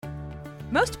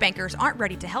Most bankers aren't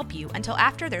ready to help you until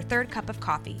after their third cup of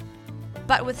coffee.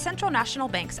 But with Central National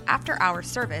Bank's after-hours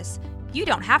service, you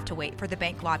don't have to wait for the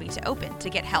bank lobby to open to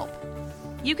get help.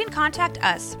 You can contact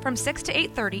us from 6 to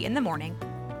 8:30 in the morning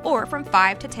or from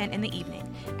 5 to 10 in the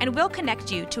evening, and we'll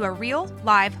connect you to a real,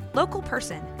 live, local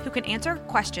person who can answer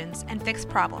questions and fix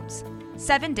problems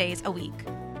 7 days a week.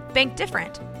 Bank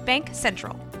different. Bank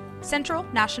Central. Central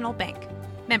National Bank.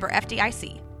 Member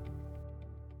FDIC.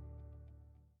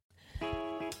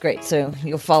 Great, so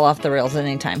you'll fall off the rails at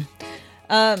any time.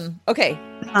 Okay.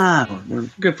 We're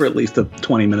good for at least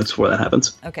 20 minutes before that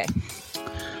happens. Okay.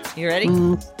 You ready?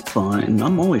 Fine.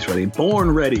 I'm always ready.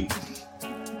 Born ready.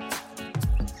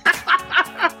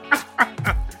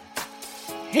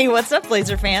 Hey, what's up,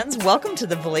 Blazer fans? Welcome to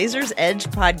the Blazers Edge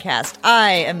podcast. I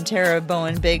am Tara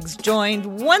Bowen-Biggs,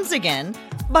 joined once again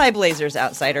by Blazers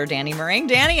outsider Danny Meringue.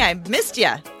 Danny, I missed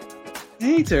ya.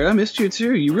 Hey, Tara, I missed you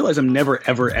too. You realize I'm never,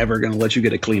 ever, ever going to let you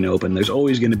get a clean open. There's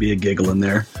always going to be a giggle in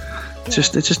there. It's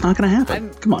just not going to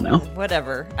happen. Come on now.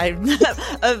 Whatever. There's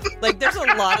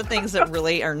a lot of things that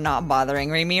really are not bothering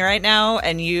me right now,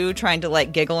 and you trying to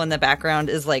giggle in the background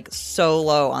is so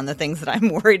low on the things that I'm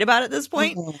worried about at this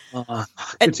point.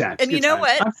 Good times. And you know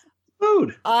what?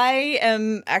 Food. I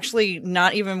am actually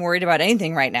not even worried about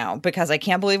anything right now because I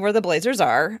can't believe where the Blazers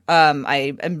are.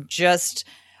 I am just.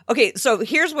 Okay, so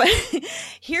here's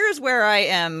where I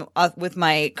am with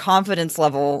my confidence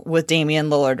level with Damian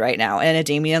Lillard right now and a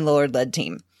Damian Lillard-led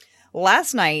team.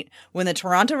 Last night, when the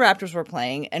Toronto Raptors were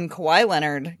playing and Kawhi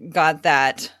Leonard got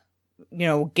that,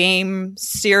 game 7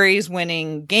 series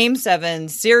winning,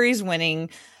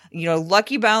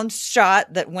 lucky bounce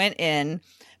shot that went in,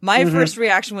 my first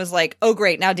reaction was oh,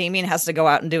 great, now Damian has to go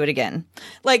out and do it again.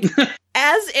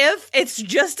 As if it's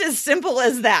just as simple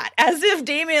as that. As if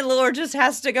Damian Lillard just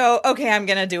has to go, okay, I'm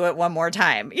going to do it one more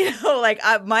time.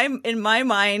 In my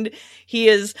mind, he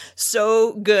is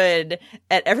so good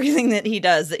at everything that he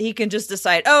does that he can just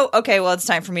decide, oh, okay, well, it's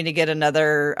time for me to get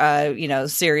another,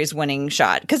 series winning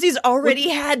shot. Because he's already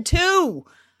had 2.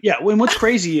 Yeah, and what's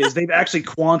crazy is they've actually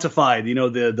quantified,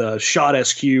 the shot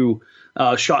SQ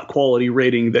shot quality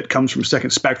rating that comes from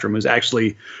Second Spectrum is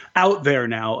actually out there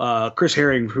now. Chris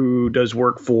Herring, who does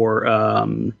work for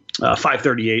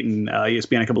 538 and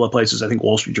ESPN, a couple of places, I think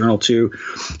Wall Street Journal too,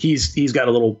 he's got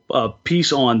a little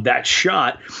piece on that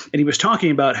shot, and he was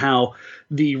talking about how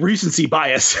the recency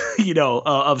bias,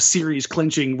 of series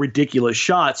clinching ridiculous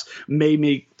shots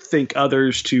may think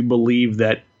others to believe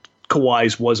that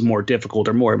Kawhi's was more difficult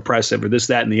or more impressive or this,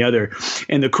 that, and the other.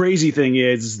 And the crazy thing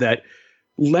is that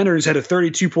Leonard's had a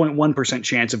 32.1%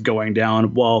 chance of going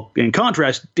down, while in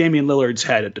contrast, Damian Lillard's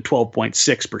had it to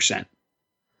 12.6%.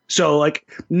 So,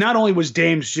 not only was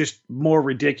Dame's just more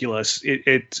ridiculous,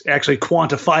 it's actually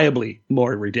quantifiably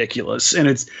more ridiculous. And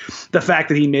it's the fact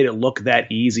that he made it look that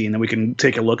easy, and then we can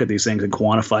take a look at these things and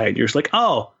quantify it. And you're just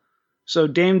oh, so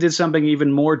Dame did something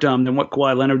even more dumb than what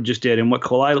Kawhi Leonard just did, and what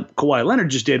Kawhi Leonard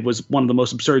just did was one of the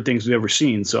most absurd things we've ever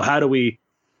seen. So how do we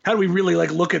really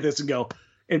look at this and go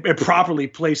and properly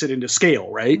place it into scale,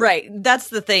 right? Right. That's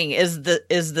the thing is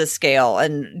the scale,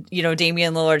 and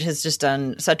Damian Lillard has just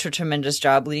done such a tremendous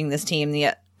job leading this team.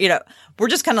 We're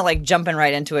just kind of jumping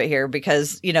right into it here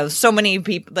because, so many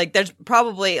people, there's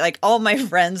probably all my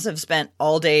friends have spent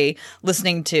all day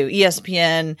listening to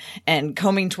ESPN and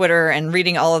combing Twitter and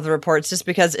reading all of the reports just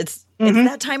because it's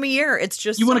that time of year. It's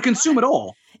just, you want to consume it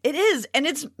all. It is. And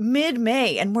it's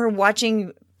mid-May and we're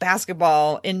watching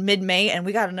basketball in mid-May and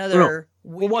we got another.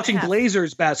 We're watching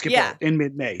Blazers basketball in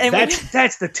mid-May. And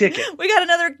that's the ticket. We got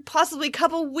another possibly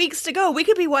couple weeks to go. We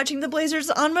could be watching the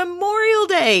Blazers on Memorial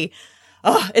Day.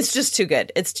 Oh, it's just too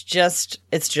good. It's just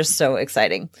so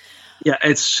exciting. Yeah,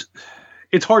 it's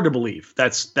hard to believe.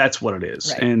 That's what it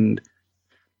is. Right. And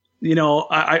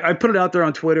I put it out there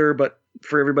on Twitter, but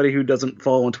for everybody who doesn't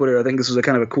follow on Twitter, I think this is a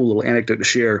kind of a cool little anecdote to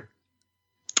share.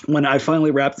 When I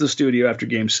finally wrapped the studio after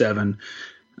Game 7,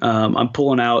 I'm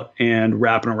pulling out and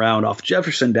wrapping around off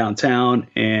Jefferson downtown,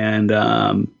 and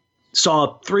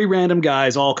saw 3 random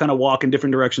guys all kind of walk in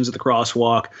different directions at the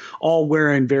crosswalk, all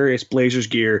wearing various Blazers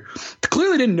gear. They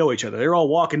clearly didn't know each other. They were all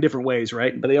walking different ways,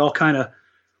 right? But they all kind of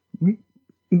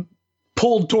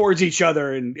pulled towards each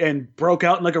other and broke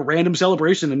out in a random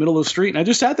celebration in the middle of the street. And I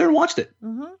just sat there and watched it.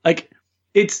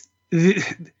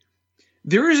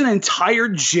 There is an entire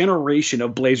generation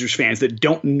of Blazers fans that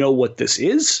don't know what this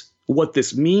is, what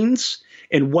this means,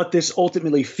 and what this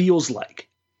ultimately feels like.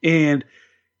 And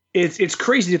it's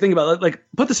crazy to think about.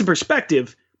 Put this in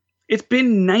perspective. It's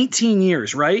been 19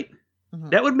 years, right? Mm-hmm.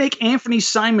 That would make Anthony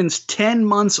Simons 10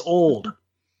 months old.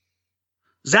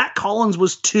 Zach Collins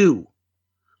was 2.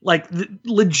 Like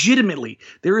legitimately,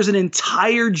 there is an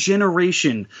entire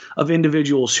generation of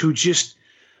individuals who just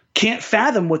can't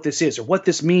fathom what this is or what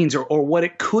this means or what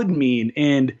it could mean.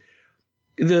 And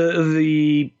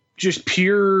the just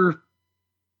pure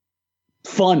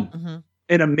fun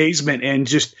and amazement and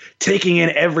just taking in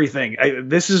everything.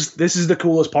 This is the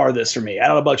coolest part of this for me. I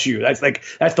don't know about you. That's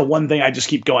the one thing I just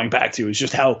keep going back to is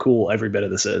just how cool every bit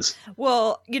of this is.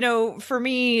 Well, for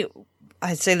me,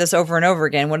 I say this over and over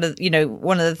again. One of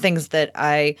the things that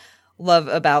I love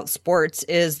about sports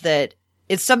is that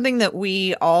it's something that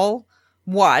we all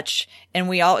watch and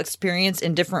we all experience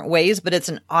in different ways, but it's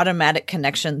an automatic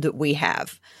connection that we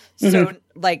have. So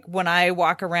like when I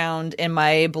walk around in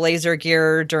my Blazer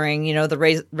gear during,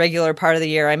 the regular part of the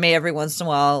year, I may every once in a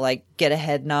while like get a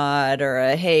head nod or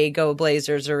a, hey, go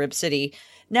Blazers or Rip City.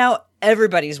 Now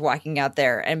everybody's walking out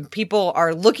there and people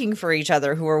are looking for each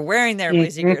other who are wearing their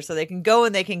Blazer gear so they can go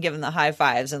and they can give them the high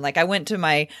fives. And like I went to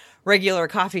my regular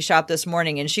coffee shop this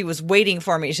morning and she was waiting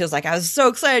for me. She was like, I was so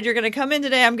excited you're going to come in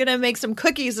today. I'm going to make some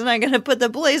cookies and I'm going to put the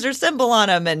Blazer symbol on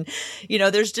them. And,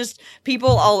 there's just people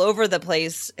all over the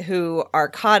place who are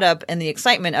caught up in the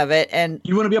excitement of it. And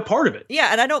you want to be a part of it. Yeah.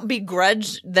 And I don't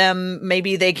begrudge them.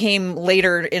 Maybe they came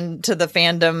later into the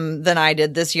fandom than I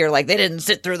did this year. Like they didn't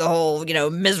sit through the whole,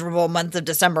 miserable month of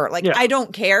December. Like I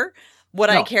don't care. What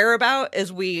I care about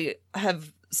is we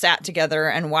have sat together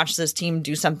and watched this team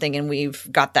do something and we've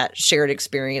got that shared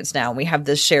experience now. We have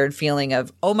this shared feeling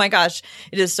of, oh my gosh,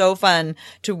 it is so fun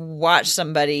to watch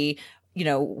somebody,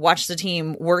 watch the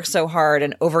team work so hard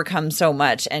and overcome so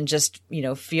much and just,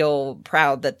 feel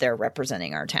proud that they're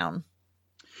representing our town.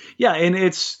 Yeah. And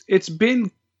it's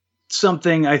been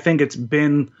something, I think it's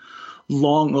been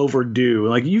long overdue.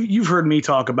 Like you've heard me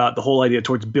talk about the whole idea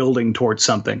towards building towards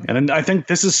something. And I think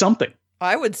this is something.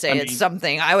 I would say it's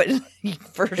something I would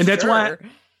for sure. And that's why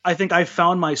I think I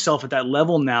found myself at that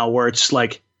level now where it's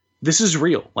like, this is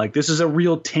real. Like this is a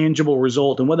real tangible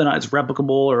result. And whether or not it's replicable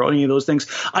or any of those things,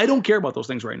 I don't care about those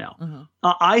things right now.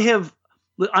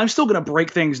 I'm still going to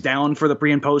break things down for the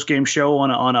pre and post game show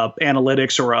on a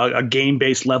analytics or a game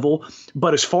based level.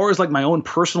 But as far as like my own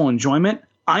personal enjoyment,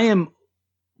 I am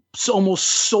almost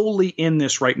solely in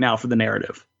this right now for the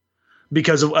narrative.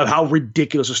 Because of how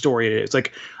ridiculous a story it is.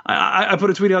 Like I put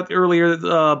a tweet out earlier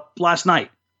last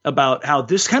night about how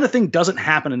this kind of thing doesn't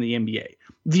happen in the NBA.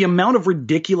 The amount of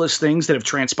ridiculous things that have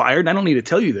transpired, and I don't need to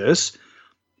tell you this,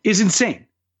 is insane.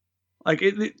 Like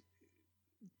and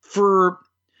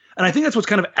I think that's what's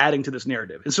kind of adding to this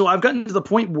narrative. And so I've gotten to the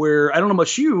point where I don't know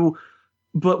about you,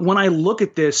 but when I look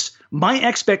at this, my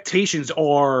expectations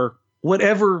are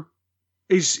whatever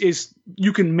is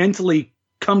you can mentally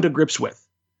come to grips with.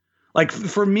 Like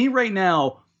for me right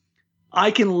now,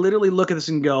 I can literally look at this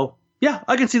and go, yeah,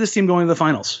 I can see this team going to the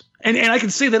finals. And I can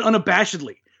say that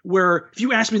unabashedly, where if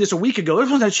you asked me this a week ago, there's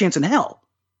not a chance in hell.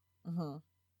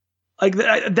 Like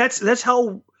that's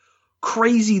how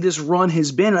crazy this run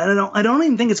has been. I don't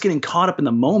even think it's getting caught up in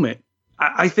the moment.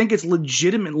 I think it's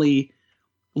legitimately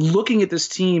looking at this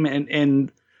team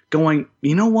and going,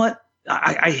 you know what?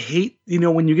 I hate,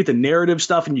 when you get the narrative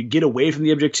stuff and you get away from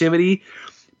the objectivity.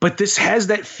 But this has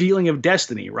that feeling of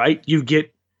destiny, right? You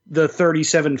get the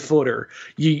 37-footer.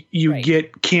 You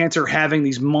get Cantor having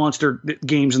these monster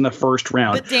games in the first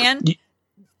round. But Dan,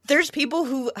 there's people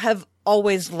who have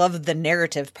always loved the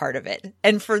narrative part of it.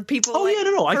 And for people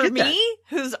I get me, that.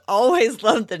 Who's always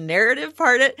loved the narrative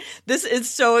part of it, this is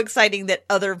so exciting that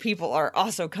other people are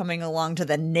also coming along to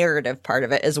the narrative part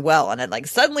of it as well. And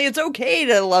suddenly it's okay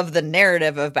to love the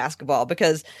narrative of basketball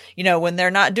because, when they're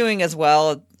not doing as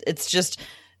well, it's just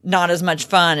not as much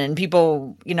fun and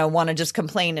people, want to just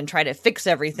complain and try to fix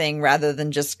everything rather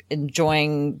than just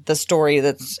enjoying the story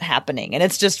that's happening. And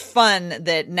it's just fun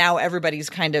that now everybody's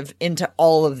kind of into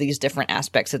all of these different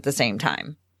aspects at the same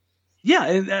time. Yeah.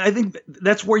 And I think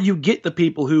that's where you get the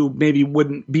people who maybe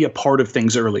wouldn't be a part of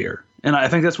things earlier. And I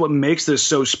think that's what makes this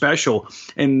so special.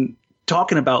 And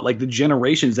talking about like the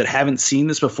generations that haven't seen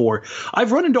this before,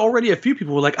 I've run into already a few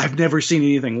people who are like, I've never seen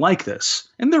anything like this.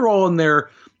 And they're all in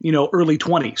their early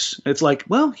 20s. It's like,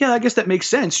 well, yeah, I guess that makes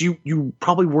sense. You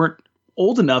probably weren't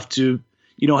old enough to,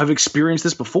 have experienced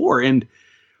this before. And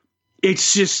it's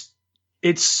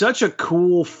such a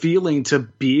cool feeling to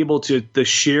be able to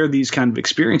share these kind of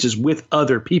experiences with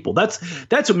other people. That's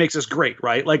what makes us great,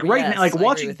 right? Like now, like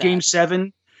watching Game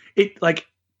 7, it like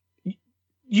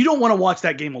you don't want to watch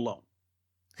that game alone.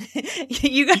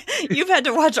 You've had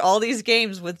to watch all these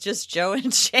games with just Joe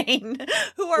and Shane,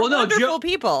 who are wonderful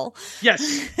people.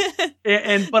 Yes,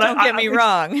 but don't get me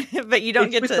wrong, but you don't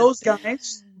get with to those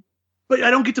guys. But I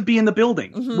don't get to be in the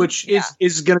building, which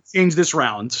is going to change this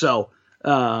round. So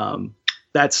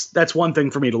that's one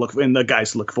thing for me to look and the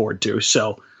guys to look forward to.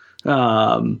 So,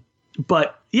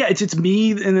 but yeah, it's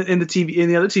me and the TV and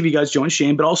the other TV guys, Joe and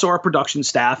Shane, but also our production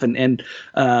staff and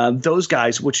those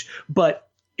guys. But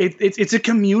it's a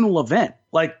communal event,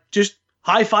 like just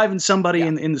high-fiving somebody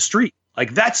in the street.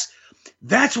 Like that's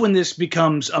when this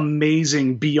becomes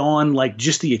amazing beyond like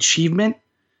just the achievement.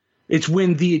 It's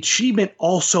when the achievement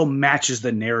also matches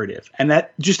the narrative. And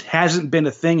that just hasn't been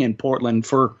a thing in Portland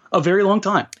for a very long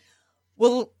time.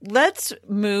 Well, let's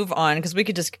move on because we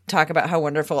could just talk about how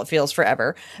wonderful it feels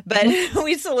forever. But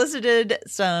we solicited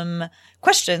some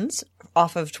questions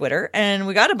off of Twitter and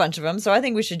we got a bunch of them. So I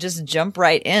think we should just jump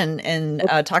right in and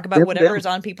talk about whatever is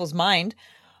on people's mind.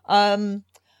 The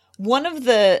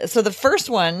first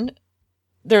one,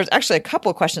 there's actually a couple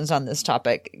of questions on this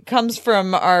topic. It comes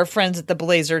from our friends at the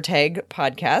Blazer Tag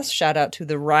podcast. Shout out to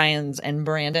the Ryans and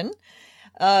Brandon.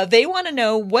 They want to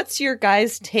know, what's your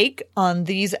guys' take on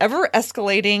these ever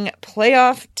escalating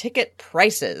playoff ticket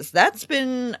prices? That's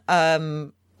been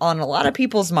on a lot of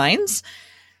people's minds.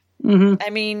 Mm-hmm. I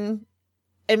mean,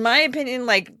 in my opinion,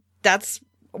 like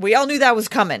we all knew that was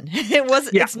coming.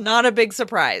 It's not a big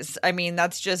surprise. I mean,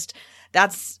 that's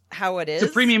how it is.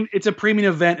 It's a premium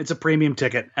event. It's a premium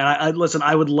ticket. And I listen,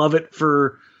 I would love it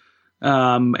for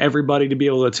everybody to be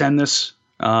able to attend this.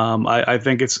 I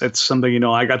think it's something,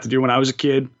 I got to do when I was a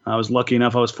kid. I was lucky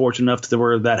enough. I was fortunate enough to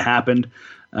where that happened.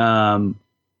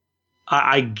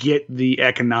 I get the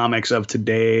economics of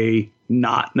today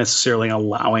not necessarily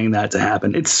allowing that to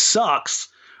happen. It sucks,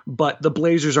 but the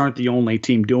Blazers aren't the only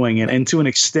team doing it. And to an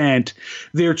extent,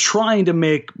 they're trying to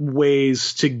make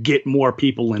ways to get more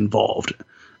people involved.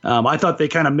 I thought they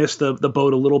kind of missed the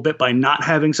boat a little bit by not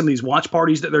having some of these watch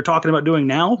parties that they're talking about doing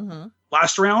now,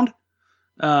 last round,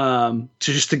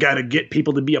 to kind of get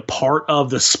people to be a part of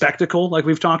the spectacle like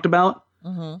we've talked about.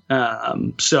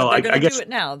 So I guess do it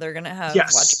now. They're going to have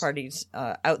watch parties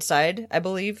outside, I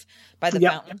believe, by the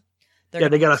fountain. They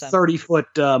got a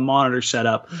 30-foot monitor set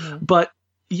up. But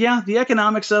yeah, the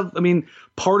economics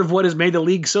part of what has made the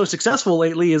league so successful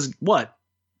lately is what?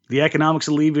 The economics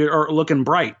of the league are looking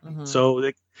bright.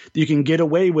 So you can get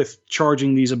away with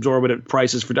charging these exorbitant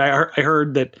prices for. I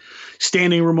heard that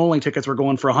standing room only tickets were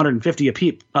going for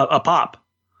 $150 a pop.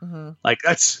 Like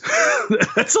that's a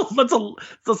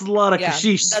lot of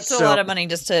cashish. That's a lot of money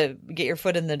just to get your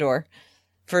foot in the door,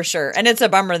 for sure. And it's a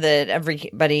bummer that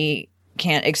everybody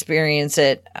can't experience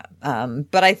it.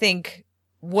 But I think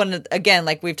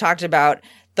like we've talked about,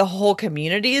 the whole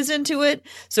community is into it.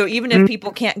 So even if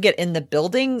people can't get in the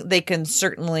building, they can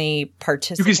certainly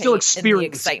participate. You can still experience in the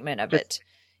excitement of it.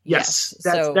 Yes.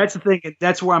 That's the thing.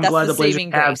 That's where I'm glad the Blazers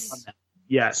have done that.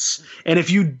 Yes. And if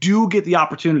you do get the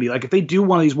opportunity, like if they do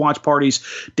one of these watch parties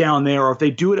down there, or if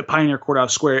they do it at Pioneer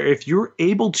Courthouse Square, if you're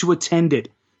able to attend it,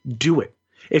 do it.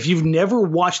 If you've never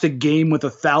watched a game with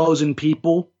 1,000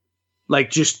 people, like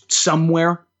just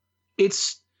somewhere,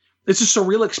 it's a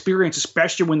surreal experience,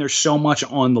 especially when there's so much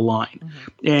on the line.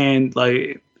 And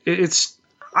like,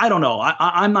 I don't know.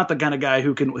 I'm not the kind of guy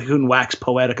who can wax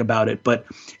poetic about it, but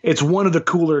it's one of the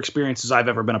cooler experiences I've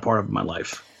ever been a part of in my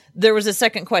life. There was a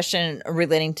second question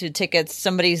relating to tickets.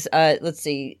 Somebody's, let's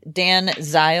see, Dan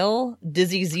Zile,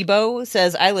 Dizzy Zebo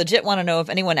says, I legit want to know if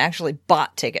anyone actually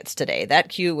bought tickets today. That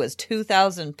queue was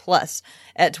 2,000 plus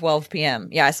at 12 p.m.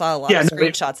 Yeah, I saw a lot of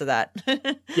screenshots of that.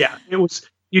 Yeah, it was.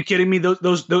 You kidding me?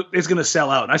 Those it's going to sell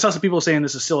out. And I saw some people saying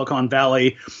this is Silicon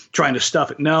Valley trying to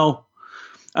stuff it. No,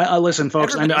 I listen,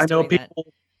 folks. I know people.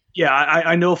 That. Yeah,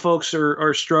 I know folks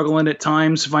are struggling at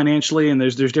times financially, and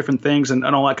there's different things and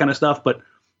all that kind of stuff. But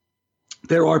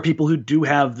there are people who do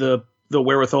have the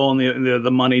wherewithal and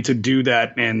the money to do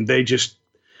that, and they're just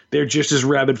as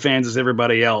rabid fans as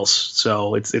everybody else.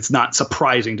 So it's not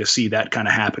surprising to see that kind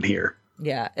of happen here.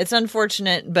 Yeah, it's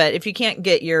unfortunate, but if you can't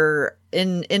get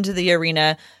into the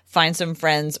arena, find some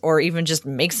friends, or even just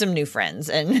make some new friends,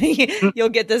 and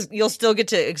you'll still get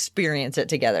to experience it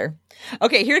together.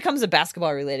 Okay, here comes a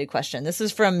basketball related question. This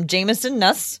is from Jameson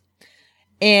Nuss.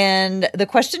 And the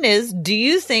question is, do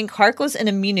you think Harkless and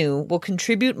Aminu will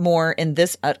contribute more in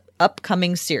this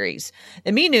upcoming series?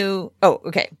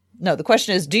 The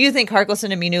question is, do you think Harkless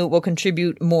and Aminu will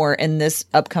contribute more in this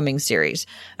upcoming series?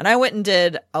 And I went and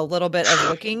did a little bit of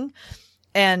looking.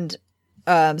 And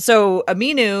so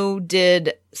Aminu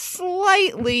did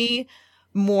slightly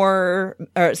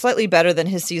better than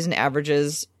his season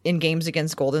averages in games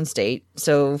against Golden State.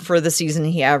 So for the season,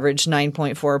 he averaged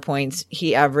 9.4 points.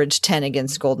 He averaged 10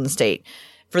 against Golden State.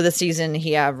 For the season,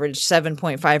 he averaged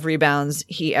 7.5 rebounds.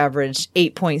 He averaged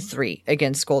 8.3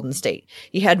 against Golden State.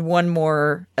 He had one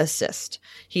more assist.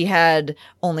 He had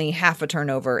only half a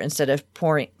turnover instead of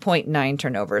 0.9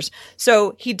 turnovers.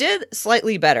 So he did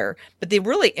slightly better. But the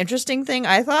really interesting thing,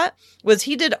 I thought, was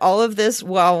he did all of this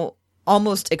while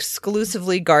almost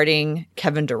exclusively guarding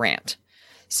Kevin Durant.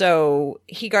 So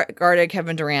he guarded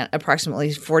Kevin Durant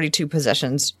approximately 42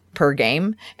 possessions per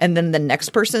game. And then the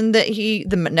next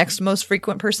most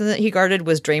frequent person that he guarded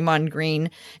was Draymond Green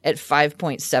at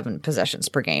 5.7 possessions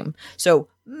per game. So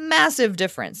massive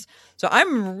difference. So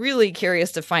I'm really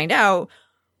curious to find out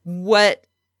what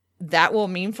that will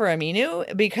mean for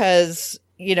Aminu, because,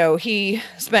 you know, he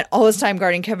spent all his time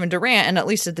guarding Kevin Durant. And at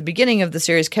least at the beginning of the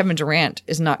series, Kevin Durant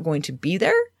is not going to be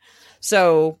there.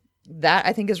 So that,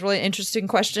 I think, is really an interesting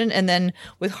question. And then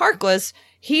with Harkless,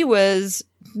 he was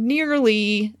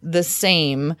nearly the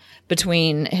same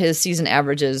between his season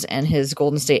averages and his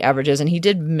Golden State averages. And he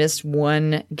did miss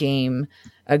one game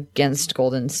against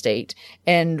Golden State.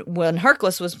 And when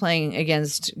Harkless was playing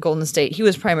against Golden State, he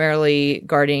was primarily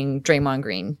guarding Draymond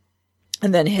Green.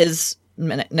 And then his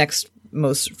next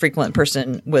most frequent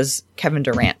person was Kevin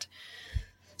Durant.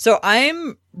 So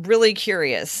I'm really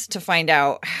curious to find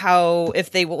out if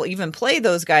they will even play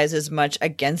those guys as much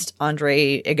against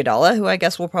Andre Iguodala, who I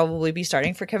guess will probably be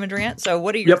starting for Kevin Durant. So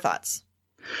what are your thoughts?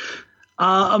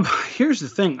 Here's the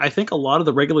thing. I think a lot of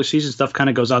the regular season stuff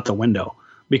kind of goes out the window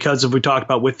because if we talked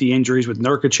about with the injuries with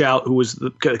Nurkic out, who was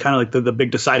kind of like the big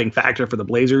deciding factor for the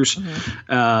Blazers,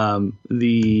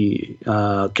 the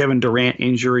Kevin Durant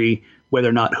injury, whether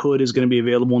or not Hood is going to be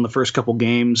available in the first couple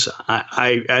games.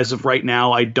 I as of right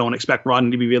now, I don't expect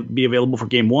Rodney to be available for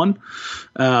game one.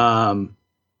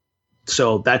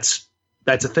 So that's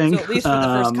a thing. So at least for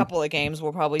the first couple of games,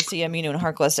 we'll probably see Aminu and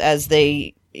Harkless as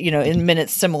they, you know, in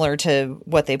minutes similar to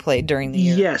what they played during the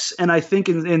year. Yes, and I think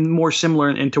in more similar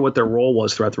into what their role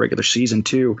was throughout the regular season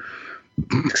too.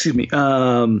 Excuse me.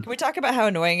 Can we talk about how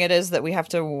annoying it is that we have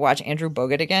to watch Andrew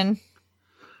Bogut again?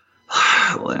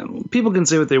 People can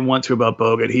say what they want to about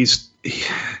Bogut.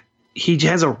 He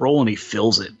has a role and he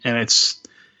fills it, and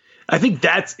I think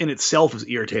that in itself is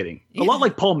irritating. Yeah. A lot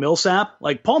like Paul Millsap.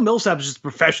 Like Paul Millsap is just a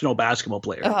professional basketball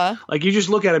player. Like you just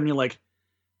look at him and you're like,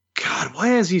 God,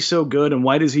 why is he so good, and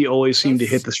why does he always seem to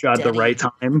hit the shot at the right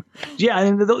time? Yeah,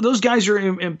 and those guys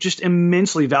are just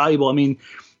immensely valuable. I mean,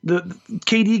 the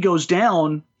KD goes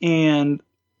down and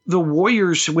the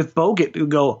Warriors with Bogut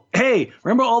go, hey,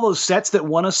 remember all those sets that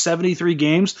won us 73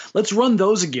 games? Let's run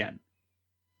those again.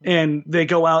 And they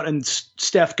go out and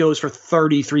Steph goes for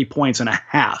 33 points and a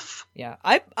half. Yeah.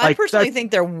 I personally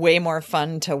think they're way more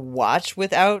fun to watch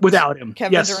without him,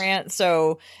 Kevin Durant.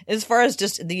 So as far as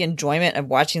just the enjoyment of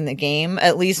watching the game,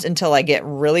 at least until I get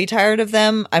really tired of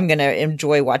them, I'm going to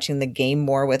enjoy watching the game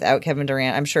more without Kevin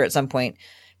Durant. I'm sure at some point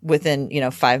within,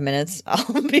 5 minutes,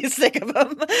 I'll be sick of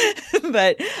them.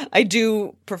 But I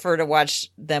do prefer to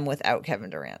watch them without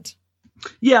Kevin Durant.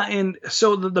 Yeah, and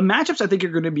so the matchups I think are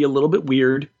going to be a little bit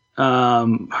weird.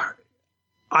 I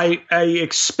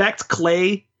expect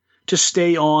Clay to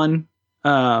stay on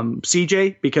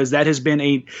CJ because that has been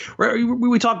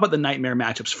we talk about the nightmare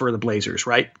matchups for the Blazers,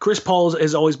 right? Chris Paul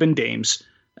has always been Dame's.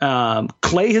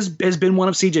 Clay has been one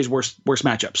of CJ's worst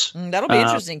matchups. That'll be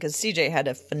interesting because CJ had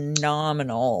a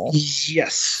phenomenal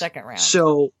second round.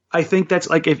 So I think that's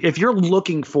like if you're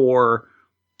looking for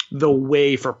the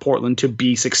way for Portland to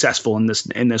be successful in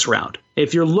this round,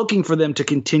 if you're looking for them to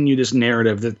continue this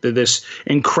narrative, this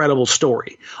incredible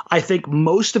story, I think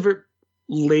most of it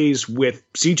lays with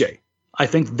CJ. I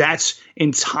think that's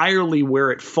entirely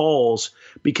where it falls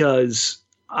because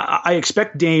I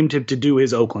expect Dame to do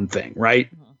his Oakland thing, right?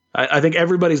 I think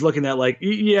everybody's looking at like,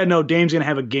 yeah, no, Dame's going to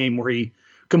have a game where he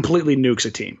completely nukes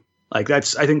a team. Like I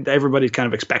think everybody kind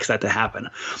of expects that to happen.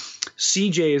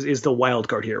 CJ is the wild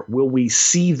card here. Will we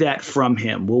see that from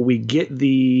him? Will we get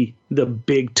the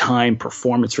big time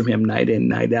performance from him night in,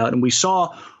 night out? And we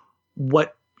saw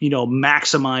what,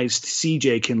 maximized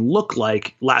CJ can look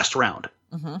like last round.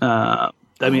 I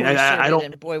mean, I don't.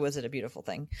 And boy, was it a beautiful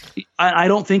thing. I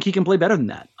don't think he can play better than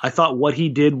that. I thought what he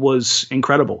did was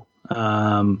incredible.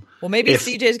 Well, maybe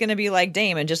CJ's going to be like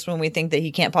Dame, and just when we think that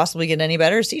he can't possibly get any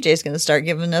better, CJ's going to start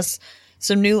giving us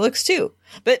some new looks too.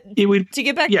 But to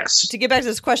get back to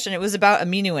this question, it was about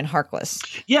Aminu and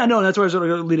Harkless. Yeah, no, that's what I was going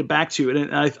to lead it back to,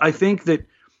 and I think that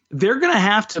they're going to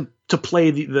have to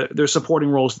play their supporting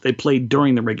roles that they played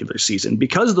during the regular season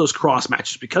because of those cross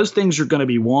matches, because things are going to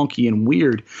be wonky and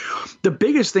weird. The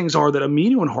biggest things are that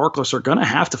Aminu and Harkless are going to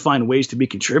have to find ways to be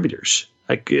contributors.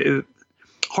 Like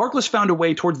Harkless found a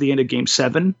way towards the end of Game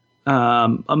 7.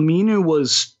 Aminu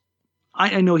was,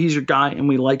 I know he's your guy, and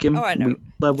we like him. Oh, I know. We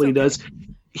love what he does.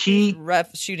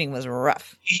 Rough shooting was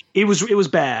rough. It was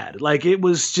bad. Like, it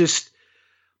was just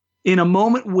in a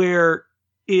moment where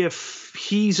if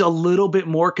he's a little bit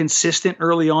more consistent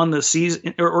early on the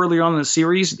season or earlier on in the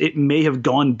series, it may have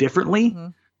gone differently.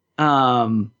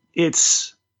 Mm-hmm.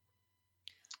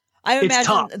 I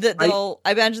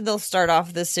imagine they'll start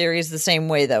off this series the same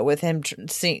way, though, with him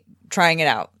trying it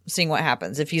out, seeing what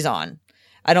happens if he's on.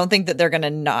 I don't think that they're gonna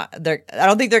I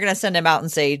don't think they're gonna send him out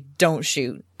and say don't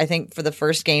shoot. I think for the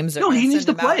first games, they're gonna send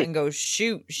him out and go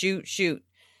shoot,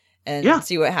 and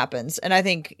see what happens. And I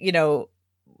think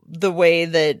the way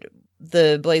that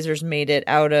the Blazers made it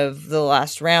out of the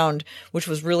last round, which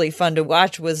was really fun to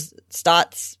watch, was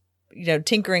Stotts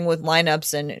tinkering with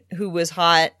lineups and who was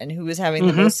hot and who was having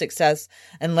the most success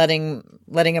and letting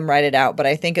him ride it out. But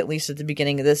I think at least at the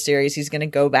beginning of this series, he's going to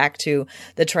go back to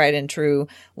the tried and true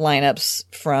lineups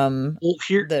from the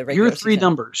regular Here are three season.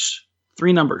 numbers.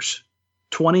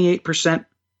 28%,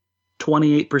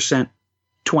 28%,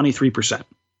 23%.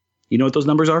 You know what those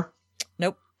numbers are?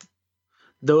 Nope.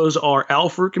 Those are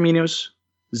Al-Farouq Amino's,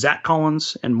 Zach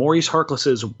Collins, and Maurice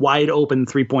Harkless's wide open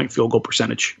 3-point field goal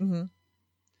percentage. Mm-hmm.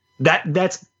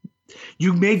 That's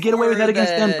you may get away with that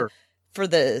against Denver for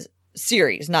the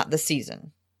series, not the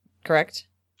season. Correct?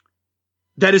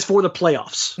 That is for the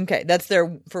playoffs. Okay, that's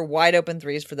for wide open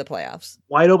threes for the playoffs.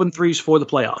 Wide open threes for the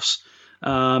playoffs.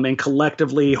 And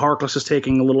collectively, Harkless is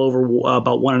taking a little over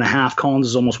about 1.5. Collins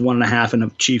is almost 1.5, and the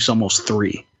Chiefs almost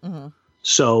 3. Mm-hmm.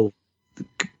 So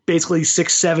basically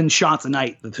 6-7 shots a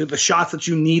night. The shots that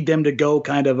you need them to go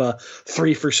kind of a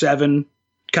 3 for 7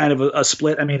 kind of a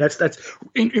split. I mean, that's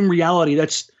in reality,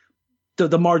 that's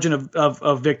the margin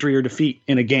of victory or defeat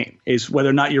in a game, is whether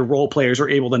or not your role players are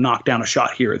able to knock down a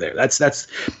shot here or there. That's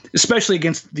especially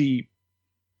against the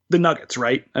Nuggets,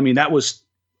 right? I mean, that was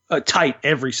tight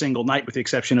every single night with the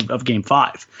exception of Game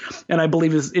 5. And I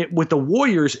believe with the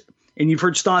Warriors, and you've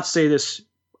heard Stotts say this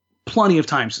plenty of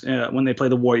times when they play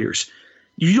the Warriors,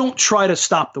 you don't try to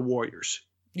stop the Warriors.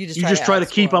 You just try to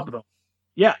keep up with them.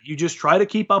 Yeah, you just try to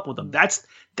keep up with them. That's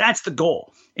the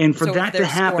goal. And for that to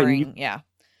happen, yeah.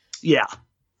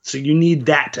 So you need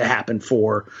that to happen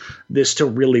for this to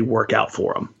really work out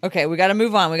for them. Okay, we got to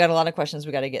move on. We got a lot of questions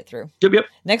we got to get through. Yep.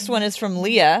 Next one is from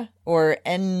Leah, or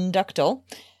Enductal.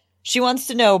 She wants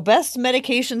to know best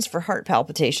medications for heart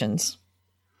palpitations.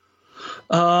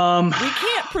 We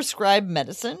can't prescribe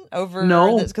medicine over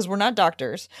this because we're not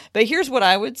doctors. But here's what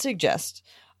I would suggest.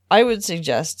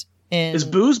 Is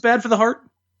booze bad for the heart?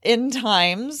 In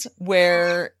times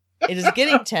where it is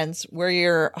getting tense, where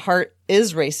your heart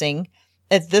is racing,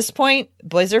 at this point,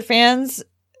 Blazer fans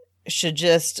should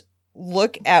just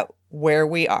look at where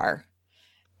we are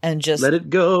and just let it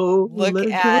go.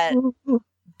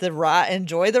 The ride,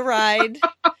 enjoy the ride,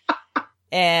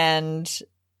 and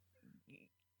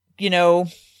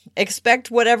expect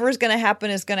whatever is going to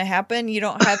happen is going to happen. You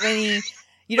don't have any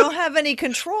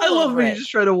control. I love when you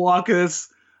just try to walk us.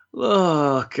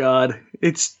 Oh God,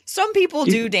 some people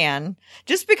do, Dan.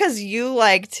 Just because you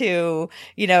like to,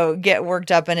 get worked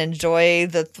up and enjoy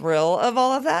the thrill of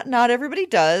all of that, not everybody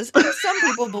does. And some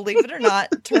people, believe it or not,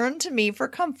 turn to me for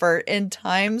comfort in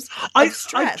times of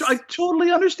stress. I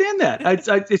totally understand that.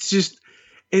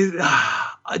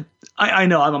 I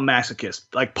know I'm a masochist.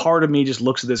 Like, part of me just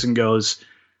looks at this and goes,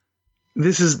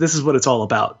 This is what it's all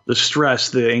about. The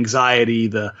stress, the anxiety,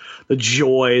 the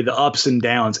joy, the ups and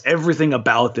downs. Everything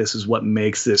about this is what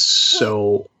makes this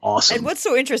so awesome. And what's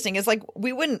so interesting is, like,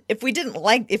 if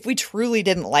we truly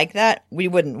didn't like that, we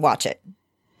wouldn't watch it.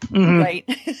 Mm-hmm. Right?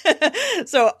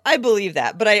 So I believe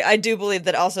that. But I do believe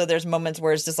that also there's moments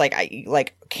where it's just like,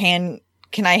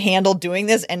 can I handle doing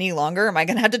this any longer? Am I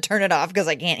going to have to turn it off because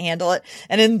I can't handle it?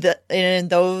 And in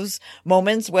those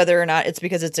moments, whether or not it's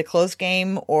because it's a close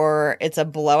game or it's a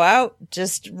blowout,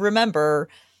 just remember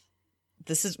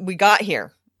we got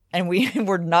here and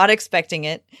we're not expecting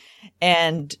it,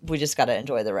 and we just got to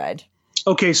enjoy the ride.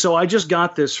 Okay, so I just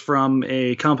got this from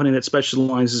a company that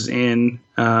specializes in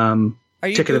Are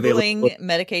you Googling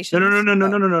medications?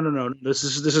 No. This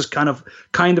is kind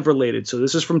of related. So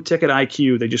this is from Ticket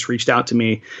IQ. They just reached out to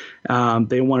me.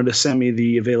 They wanted to send me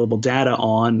the available data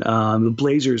on the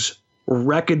Blazers'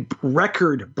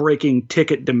 record-breaking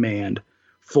ticket demand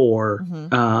for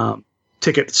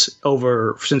tickets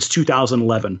since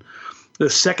 2011. The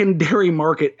secondary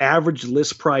market average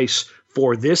list price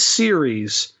for this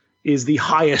series is the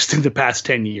highest in the past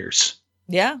 10 years.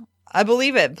 Yeah. I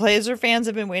believe it. Blazer fans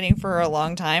have been waiting for a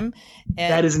long time.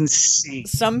 And that is insane.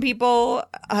 Some people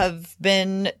have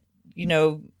been,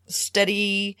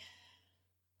 steady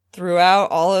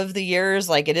throughout all of the years,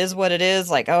 like, it is what it is.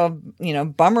 Like, oh,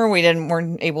 bummer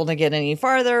weren't able to get any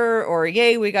farther, or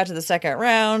yay, we got to the second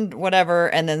round, whatever.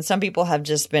 And then some people have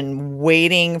just been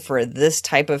waiting for this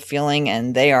type of feeling,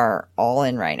 and they are all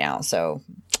in right now. So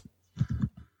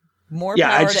more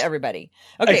power to everybody.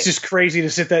 Okay. It's just crazy to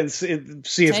sit there and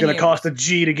see it's going to cost a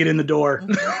G to get in the door.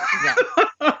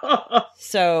 Yeah.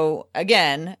 So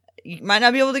again, you might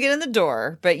not be able to get in the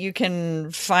door, but you can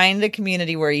find a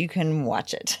community where you can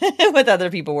watch it with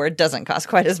other people where it doesn't cost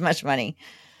quite as much money.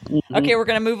 Mm-hmm. Okay, we're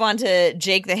going to move on to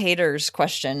Jake the Hater's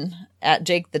question at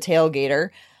Jake the Tailgater.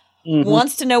 Mm-hmm.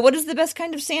 Wants to know, what is the best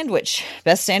kind of sandwich?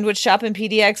 Best sandwich shop in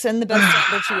PDX and the best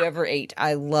sandwich you ever ate.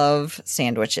 I love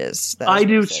sandwiches. I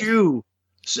do too.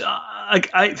 So,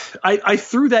 I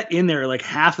threw that in there like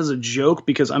half as a joke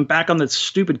because I'm back on that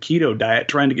stupid keto diet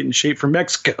trying to get in shape for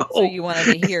Mexico. So you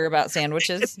wanted to hear about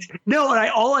sandwiches? No,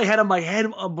 and all I had on my head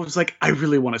was like, I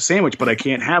really want a sandwich, but I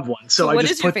can't have one. So I what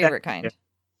just is your favorite kind?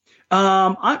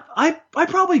 I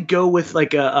probably go with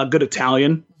like a good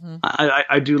Italian. Mm-hmm.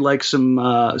 I do like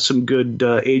some good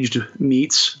aged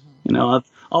meats.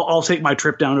 I'll take my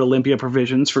trip down to Olympia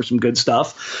Provisions for some good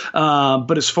stuff.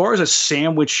 But as far as a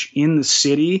sandwich in the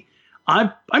city,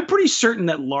 I'm pretty certain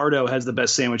that Lardo has the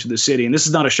best sandwich in the city. And this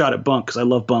is not a shot at Bunk because I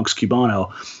love Bunk's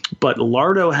Cubano. But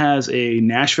Lardo has a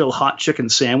Nashville hot chicken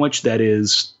sandwich that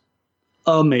is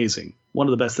amazing. One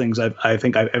of the best things I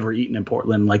think I've ever eaten in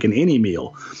Portland, like in any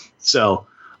meal. So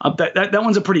that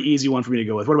one's a pretty easy one for me to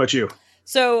go with. What about you?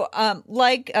 So,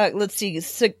 let's see.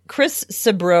 Chris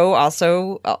Sabro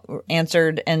also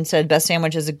answered and said best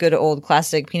sandwich is a good old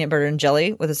classic peanut butter and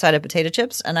jelly with a side of potato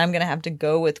chips. And I'm going to have to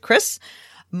go with Chris.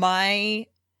 You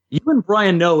and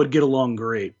Brian Noe would get along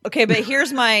great. Okay, but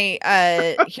here's my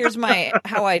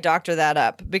how I doctor that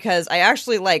up, because I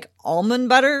actually like almond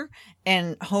butter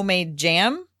and homemade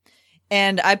jam.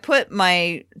 And I put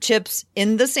my chips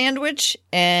in the sandwich,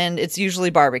 and it's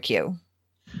usually barbecue.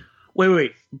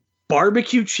 Wait.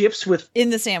 Barbecue chips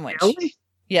in the sandwich. Jelly?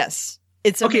 Yes.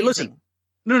 It's amazing. Okay, listen.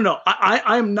 No.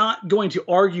 I'm not going to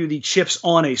argue the chips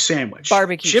on a sandwich.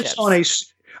 Barbecue chips. On a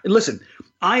listen.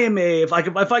 I am if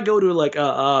I go to like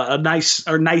a nice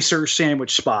or nicer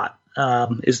sandwich spot,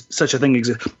 is such a thing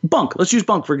exists. Bunk. Let's use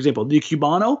Bunk for example. The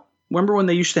Cubano. Remember when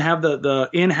they used to have the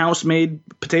in-house made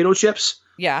potato chips?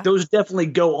 Yeah. Those definitely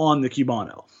go on the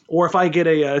Cubano. Or if I get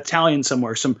a Italian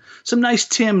somewhere, some nice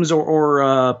Tim's or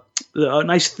a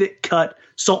nice thick cut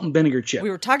salt and vinegar chip. We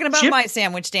were talking about my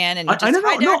sandwich, Dan, and you just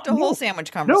hijacked a whole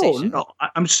sandwich conversation. No,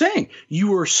 I'm saying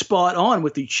you were spot on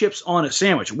with the chips on a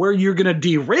sandwich. Where you're going to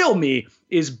derail me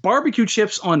is barbecue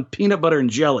chips on peanut butter and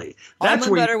jelly. That's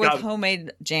almond butter with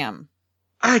homemade jam.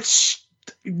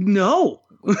 No.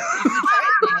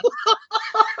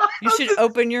 You should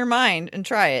open your mind and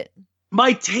try it.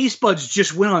 My taste buds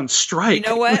just went on strike.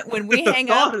 You know what? When we hang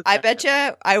up, I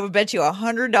would bet you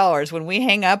 $100 when we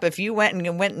hang up, if you went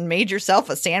and made yourself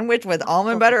a sandwich with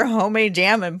almond butter, homemade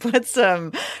jam, and put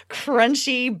some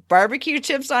crunchy barbecue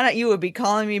chips on it, you would be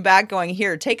calling me back going,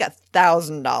 here, take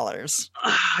 $1,000.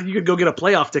 You could go get a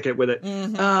playoff ticket with it.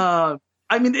 Mm-hmm.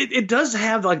 I mean, it does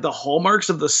have like the hallmarks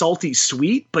of the salty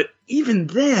sweet, but even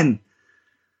then,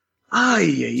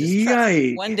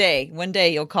 one day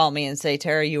you'll call me and say,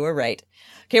 Tara, you were right.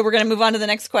 Okay, we're going to move on to the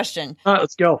next question. All right,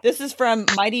 let's go. This is from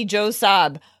Mighty Joe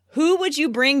Saab. Who would you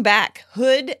bring back,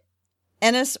 Hood,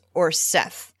 Ennis, or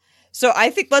Seth? So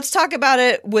I think let's talk about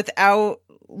it without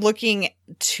looking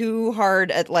too hard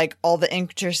at like all the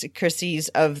intricacies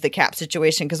of the cap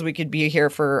situation, because we could be here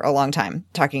for a long time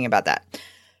talking about that.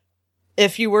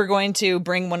 If you were going to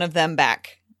bring one of them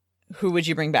back, who would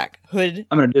you bring back? Hood?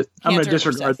 I'm going to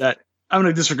disregard that. I'm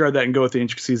going to disregard that and go with the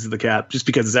intricacies of the cap, just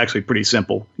because it's actually pretty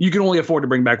simple. You can only afford to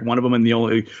bring back one of them, and the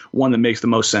only one that makes the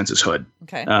most sense is Hood.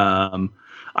 Okay.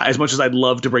 As much as I'd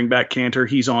love to bring back Cantor,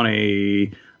 he's on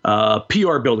a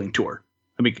PR building tour.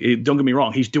 I mean, don't get me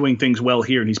wrong; he's doing things well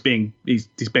here, and he's been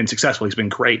successful. He's been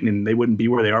great, and they wouldn't be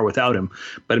where they are without him.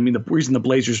 But I mean, the reason the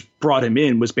Blazers brought him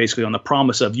in was basically on the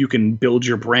promise of you can build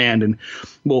your brand, and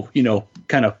we'll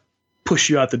kind of push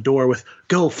you out the door with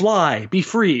 "Go fly, be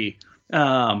free."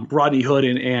 Rodney Hood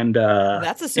and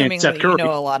that's assuming and Seth that Curry. You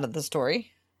know a lot of the story.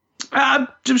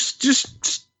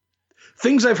 Just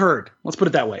things I've heard. Let's put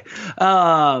it that way.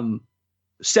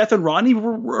 Seth and Rodney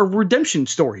were redemption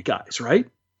story guys, right?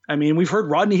 I mean, we've heard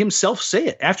Rodney himself say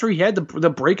it after he had the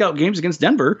breakout games against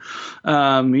Denver.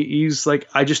 He's like,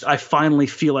 I finally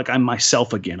feel like I'm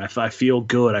myself again. I feel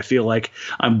good. I feel like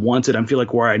I'm wanted. I feel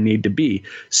like where I need to be.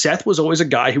 Seth was always a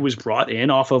guy who was brought in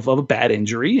off of a bad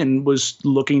injury and was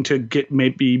looking to get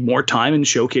maybe more time and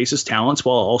showcase his talents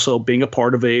while also being a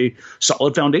part of a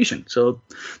solid foundation. So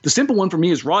the simple one for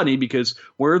me is Rodney, because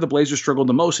where the Blazers struggled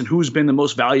the most and who's been the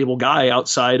most valuable guy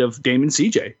outside of Dame and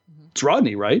CJ. It's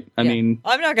Rodney, right? I mean,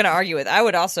 I'm not going to argue with. I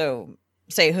would also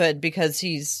say Hood because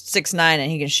he's 6'9" and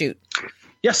he can shoot.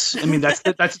 Yes, I mean that's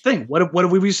the thing. What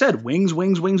have we said? Wings.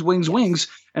 And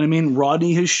I mean,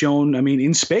 Rodney has shown, I mean,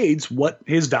 in spades, what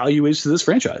his value is to this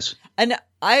franchise. And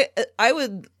I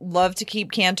would love to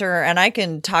keep Kanter, and I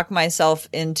can talk myself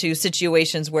into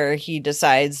situations where he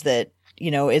decides that,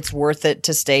 you know, it's worth it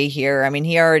to stay here. I mean,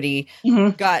 he already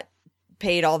got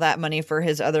paid all that money for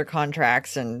his other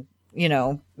contracts, and you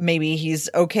know, maybe he's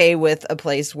okay with a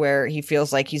place where he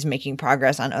feels like he's making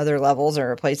progress on other levels,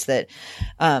 or a place that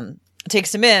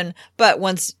takes him in. But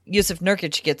once Yusuf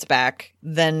Nurkic gets back,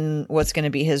 then what's going to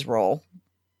be his role?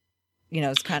 You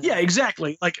know, it's kind of... Yeah,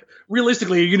 exactly. Like,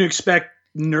 realistically, you're going to expect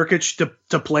Nurkic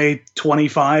to play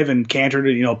 25 and Kanter to,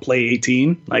 you know, play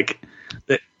 18. Like,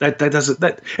 that doesn't,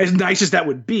 that, as nice as that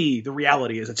would be, the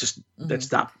reality is it's just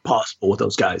that's not possible with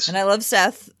those guys. And I love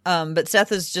Seth, but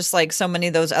Seth is just like so many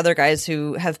of those other guys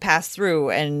who have passed through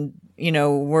and, you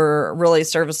know, were really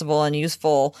serviceable and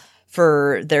useful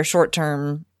for their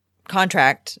short-term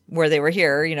contract where they were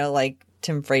here, you know, like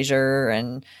Tim Frazier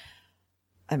and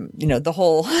you know, the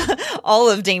whole all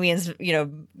of Damien's, you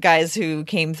know, guys who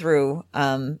came through.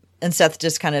 And Seth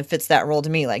just kind of fits that role to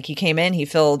me. Like, he came in, he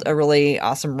filled a really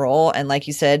awesome role. And like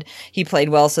you said, he played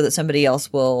well so that somebody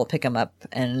else will pick him up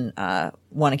and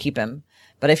want to keep him.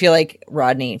 But I feel like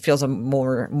Rodney feels a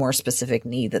more specific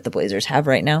need that the Blazers have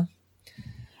right now.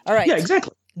 All right. Yeah,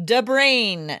 exactly.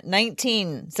 DeBrain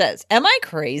 19 says, am I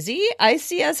crazy? I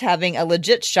see us having a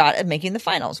legit shot at making the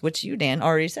finals, which you, Dan,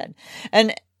 already said.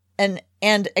 And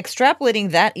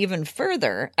extrapolating that even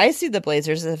further, I see the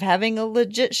Blazers as having a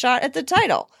legit shot at the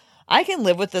title. I can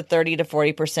live with the 30 to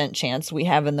 40% chance we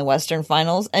have in the Western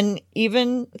Finals and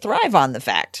even thrive on the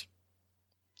fact.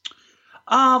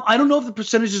 I don't know if the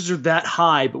percentages are that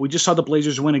high, but we just saw the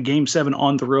Blazers win a Game 7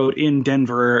 on the road in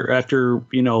Denver after,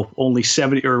 you know, only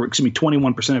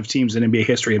 21% of teams in NBA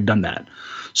history have done that.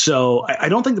 So I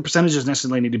don't think the percentages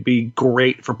necessarily need to be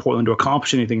great for Portland to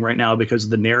accomplish anything right now because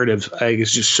the narrative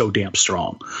is just so damn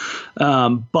strong.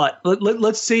 But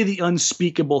let's say the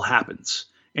unspeakable happens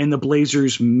and the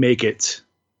Blazers make it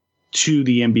to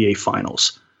the NBA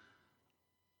Finals.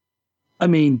 I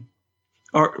mean,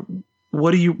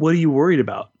 what are you worried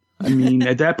about? I mean,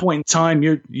 at that point in time,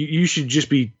 you should just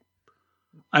be.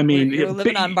 I mean, you're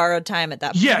living on borrowed time at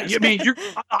that point. Yeah, I mean,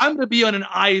 I'm going to be on an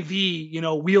IV, you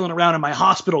know, wheeling around in my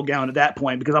hospital gown at that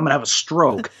point because I'm going to have a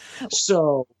stroke.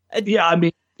 So, yeah, I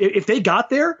mean, if they got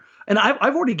there, and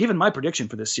I've already given my prediction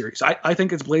for this series. I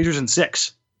think it's Blazers in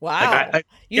 6. Wow. Like,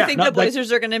 you think the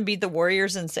Blazers are going to beat the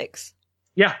Warriors in 6?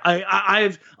 Yeah, I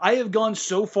have gone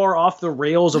so far off the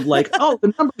rails of like, oh,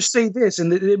 the numbers say this,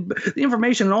 and the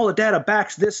information and all the data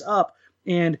backs this up,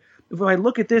 and if I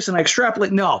look at this and I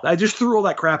extrapolate, no, I just threw all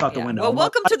that crap out the window. Well,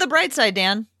 welcome to the bright side,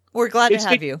 Dan. We're glad to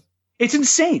have you. It's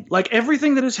insane. Like,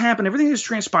 everything that has happened, everything that has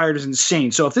transpired is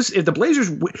insane. So if the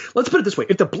Blazers, let's put it this way,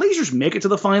 if the Blazers make it to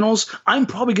the finals, I'm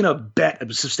probably going to bet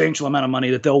a substantial amount of money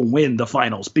that they'll win the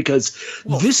finals because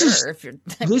this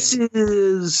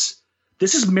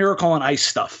is Miracle on Ice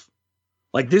stuff.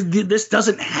 Like, this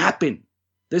doesn't happen.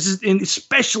 This is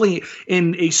especially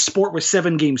in a sport with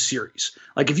 7-game series.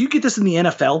 Like, if you get this in the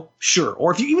NFL, sure.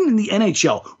 Or if you even in the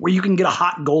NHL where you can get a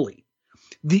hot goalie.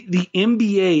 The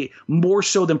NBA, more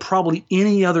so than probably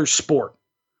any other sport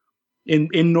in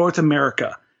North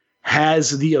America,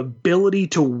 has the ability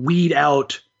to weed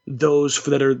out those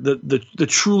that are the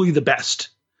truly the best.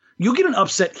 You'll get an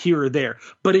upset here or there,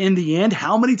 but in the end,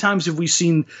 how many times have we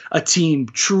seen a team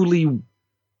truly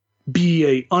be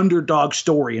a underdog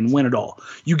story and win it all?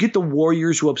 You get the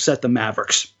Warriors who upset the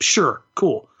Mavericks. Sure,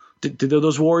 cool. Did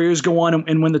those Warriors go on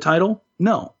and win the title?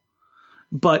 No.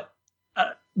 But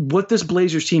what this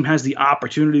Blazers team has the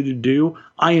opportunity to do,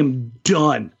 I am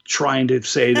done trying to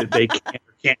say that they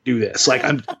can't do this. Like,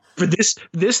 I'm for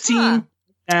this team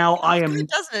now. I am. Good,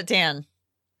 doesn't it, Dan?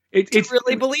 It's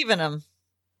really believe in them.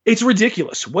 It's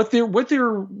ridiculous what they've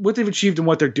achieved and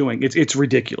what they're doing. It's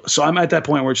ridiculous. So I'm at that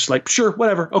point where it's just like, sure,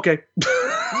 whatever, okay.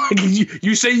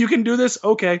 you say you can do this,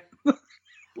 okay.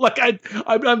 Like,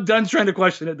 I'm done trying to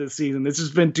question it this season. This has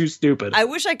been too stupid. I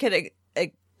wish I could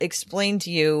explain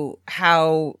to you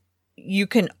how you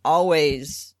can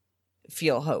always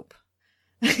feel hope.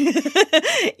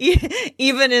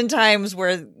 Even in times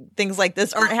where things like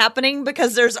this aren't happening,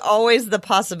 because there's always the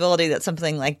possibility that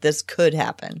something like this could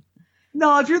happen.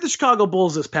 No, if you're the Chicago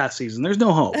Bulls this past season, there's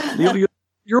no hope.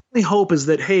 Your only hope is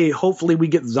that, hey, hopefully we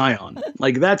get Zion.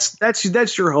 Like that's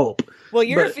your hope. Well,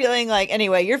 you're feeling like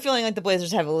the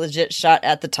Blazers have a legit shot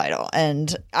at the title,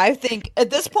 and I think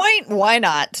at this point, why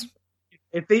not?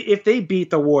 If they beat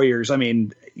the Warriors, I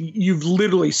mean, you've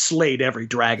literally slayed every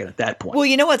dragon at that point. Well,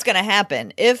 you know what's going to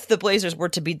happen if the Blazers were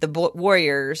to beat the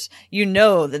Warriors. You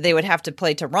know that they would have to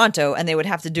play Toronto, and they would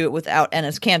have to do it without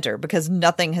Enes Kanter, because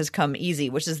nothing has come easy.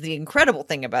 Which is the incredible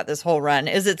thing about this whole run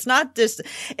is it's not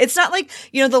like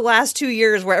the last 2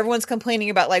 years where everyone's complaining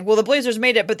about like, well, the Blazers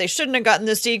made it, but they shouldn't have gotten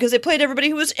this seed because they played everybody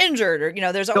who was injured, or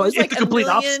there's always like a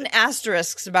million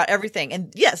asterisks about everything.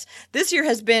 And yes, this year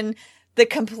has been the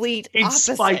complete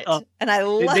opposite. And I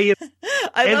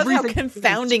love how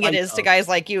confounding it is to guys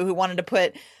like you who wanted to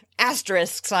put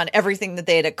asterisks on everything that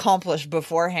they had accomplished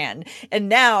beforehand. And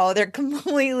now they're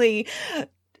completely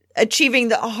achieving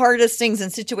the hardest things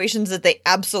in situations that they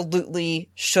absolutely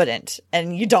shouldn't.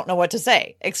 And you don't know what to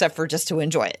say except for just to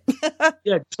enjoy it.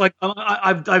 Yeah, it's like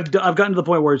I've gotten to the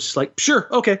point where it's just like, sure,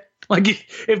 okay. Like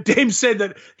if Dame said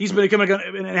that he's been becoming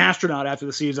an astronaut after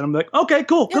the season, I'm like, okay,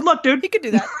 cool, good luck, dude. He could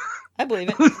do that. I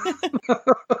believe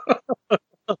it.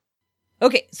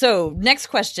 Okay, so next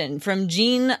question from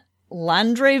Jean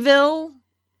Landreville.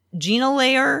 Gina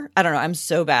Layer. I don't know. I'm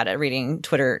so bad at reading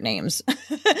Twitter names.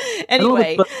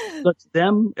 Anyway. That's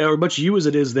them, or much you as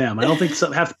it is them. I don't think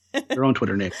some have their own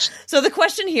Twitter names. So the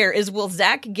question here is, will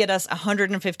Zach get us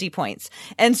 150 points?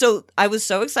 And so I was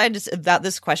so excited about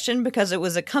this question because it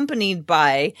was accompanied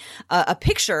by a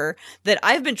picture that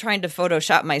I've been trying to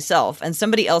Photoshop myself, and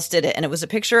somebody else did it. And it was a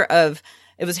picture of,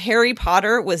 it was Harry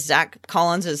Potter with Zach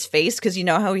Collins' face, because you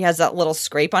know how he has that little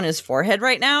scrape on his forehead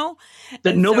right now?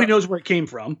 That nobody knows where it came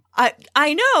from.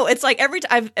 I know. It's like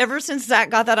ever since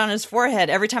Zach got that on his forehead,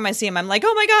 every time I see him, I'm like,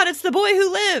 oh my God, it's the boy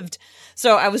who lived.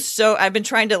 So I've been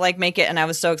trying to like make it, and I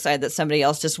was so excited that somebody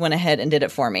else just went ahead and did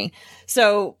it for me.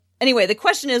 So anyway, the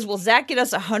question is, will Zach get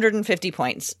us 150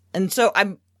 points? And so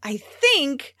I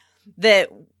think that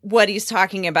what he's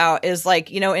talking about is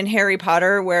like, in Harry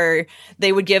Potter where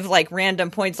they would give like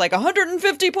random points, like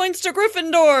 150 points to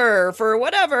Gryffindor for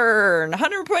whatever, and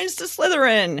 100 points to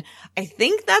Slytherin. I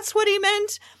think that's what he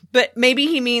meant, but maybe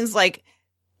he means like,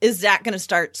 is Zach going to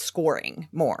start scoring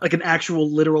more? Like an actual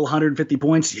literal 150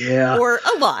 points? Yeah. Or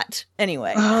a lot,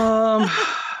 anyway.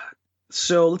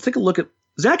 So let's take a look at,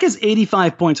 Zach has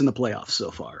 85 points in the playoffs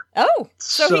so far. Oh,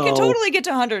 so he could totally get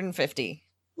to 150.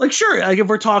 Like, sure. Like if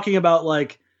we're talking about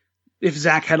like, if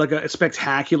Zach had like a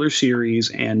spectacular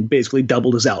series and basically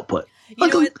doubled his output.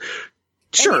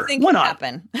 Sure, why not?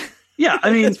 Happen. Yeah, I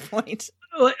mean, at this point.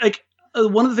 Like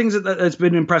one of the things that's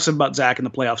been impressive about Zach in the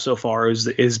playoffs so far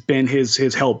is been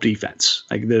his help defense.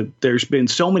 Like there's been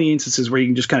so many instances where you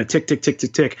can just kind of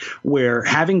tick, where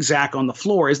having Zach on the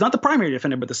floor is not the primary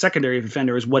defender, but the secondary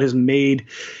defender is what has made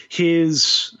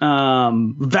his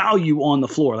value on the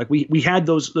floor. Like we had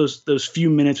those few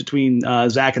minutes between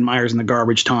Zach and Myers in the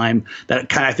garbage time that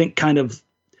kind of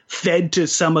fed to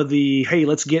some of the, hey,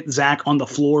 let's get Zach on the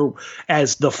floor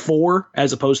as the 4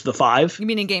 as opposed to the 5. You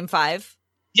mean in Game 5?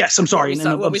 Yes, I'm sorry.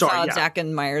 We saw Zach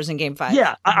and Myers in Game 5.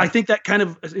 Yeah, I think that kind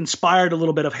of inspired a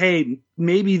little bit of, hey,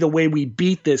 maybe the way we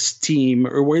beat this team,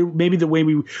 or maybe the way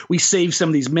we save some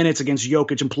of these minutes against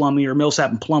Jokic and Plumlee, or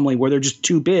Millsap and Plumlee, where they're just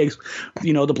too big,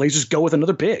 the Blazers go with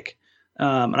another big.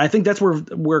 And I think that's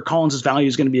where Collins' value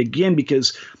is going to be again,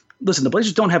 because, listen, the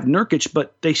Blazers don't have Nurkic,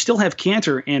 but they still have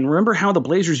Kanter. And remember how the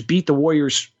Blazers beat the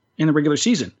Warriors in the regular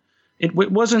season. It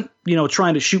wasn't,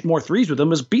 trying to shoot more threes with them.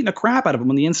 It was beating the crap out of them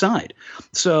on the inside.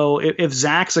 So if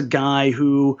Zach's a guy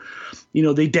who,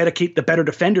 they dedicate the better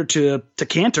defender to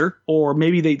Kanter, or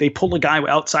maybe they pull a guy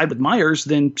outside with Myers,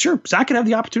 then sure, Zach could have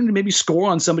the opportunity to maybe score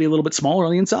on somebody a little bit smaller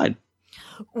on the inside.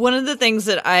 One of the things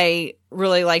that I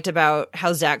really liked about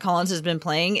how Zach Collins has been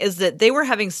playing is that they were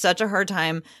having such a hard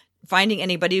time finding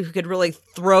anybody who could really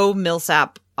throw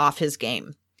Millsap off his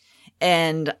game.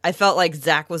 And I felt like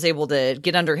Zach was able to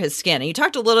get under his skin. And you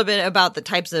talked a little bit about the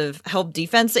types of help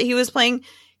defense that he was playing.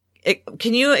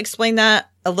 Can you explain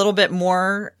that a little bit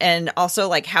more? And also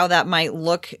like how that might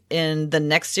look in the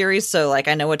next series, so like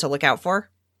I know what to look out for?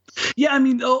 Yeah, I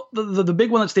mean, the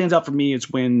big one that stands out for me is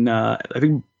when I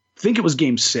think think it was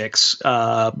game 6,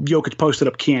 Jokic posted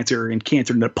up Kanter, and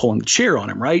Kanter ended up pulling the chair on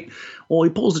him, right? Well, he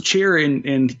pulls the chair, and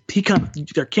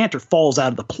Kanter falls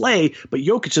out of the play, but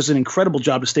Jokic does an incredible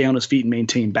job to stay on his feet and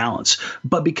maintain balance.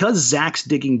 But because Zach's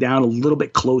digging down a little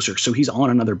bit closer, so he's on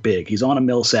another big, he's on a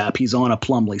Millsap, he's on a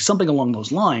Plumlee, something along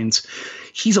those lines,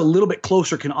 he's a little bit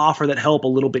closer, can offer that help a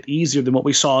little bit easier than what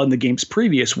we saw in the games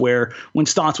previous, where when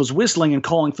Stotts was whistling and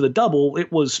calling for the double,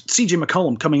 it was CJ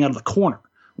McCollum coming out of the corner,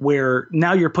 where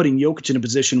now you're putting Jokic in a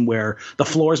position where the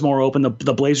floor is more open,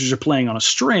 the Blazers are playing on a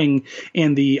string,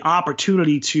 and the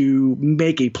opportunity to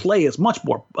make a play is much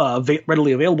more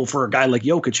readily available for a guy like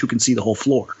Jokic who can see the whole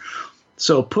floor.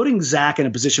 So putting Zach in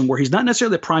a position where he's not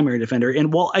necessarily the primary defender,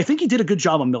 and while I think he did a good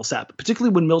job on Millsap,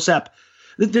 particularly when Millsap –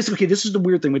 this is the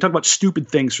weird thing. We talk about stupid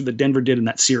things that Denver did in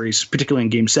that series, particularly in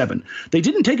Game 7. They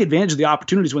didn't take advantage of the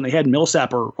opportunities when they had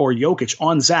Millsap or Jokic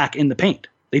on Zach in the paint.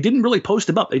 They didn't really post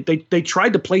him up. They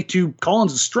tried to play to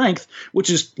Collins' strength, which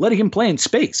is letting him play in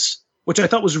space, which I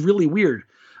thought was really weird.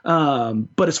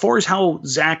 But as far as how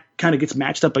Zach kind of gets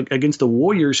matched up against the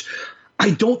Warriors,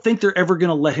 I don't think they're ever going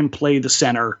to let him play the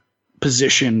center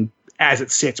position as it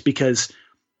sits, because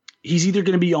he's either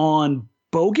going to be on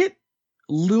Bogut,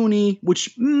 Looney,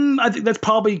 which I think that's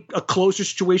probably a closer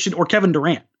situation, or Kevin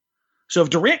Durant. So if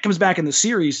Durant comes back in the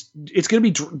series, it's going to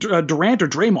be Durant or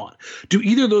Draymond. Do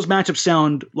either of those matchups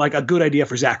sound like a good idea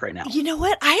for Zach right now? You know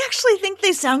what? I actually think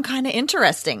they sound kind of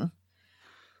interesting.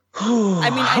 I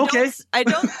mean, I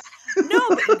don't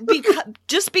no,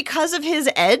 because of his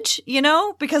edge,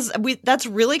 because that's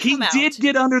really come out. He did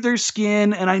get under their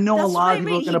skin, and I know a lot of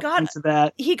people are going to point to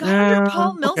that. He got under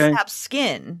Paul Millsap's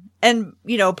skin, and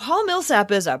Paul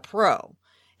Millsap is a pro.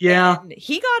 Yeah. And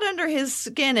he got under his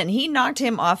skin, and he knocked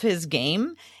him off his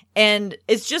game, and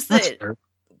it's just that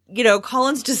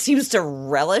Collins just seems to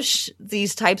relish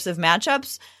these types of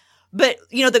matchups. But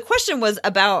the question was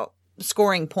about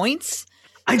scoring points.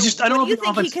 I don't know. What do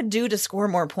you think he could do to score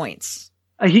more points?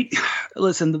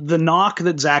 Listen, the knock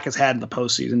that Zach has had in the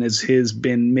postseason has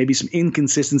been maybe some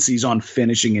inconsistencies on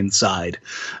finishing inside.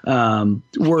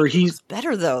 Where he's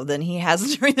better though than he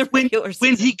has during the regular season.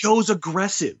 When he goes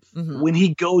aggressive,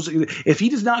 if he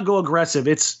does not go aggressive,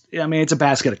 it's a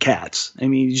basket of cats. I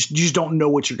mean, you just don't know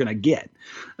what you're going to get.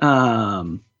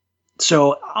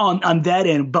 So on that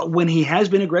end, but when he has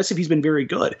been aggressive, he's been very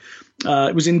good.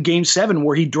 It was in Game 7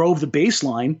 where he drove the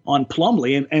baseline on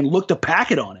Plumlee and looked a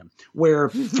packet on him, where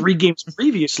 3 games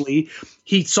previously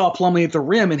he saw Plumlee at the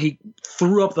rim and he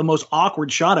threw up the most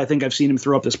awkward shot I think I've seen him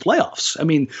throw up this playoffs. I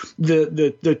mean,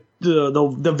 the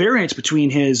variance between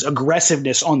his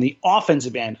aggressiveness on the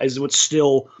offensive end is what's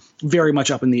still very much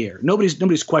up in the air.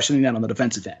 Nobody's questioning that on the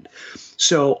defensive end.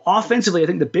 So offensively, I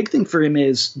think the big thing for him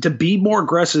is to be more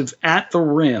aggressive at the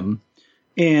rim.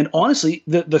 And honestly,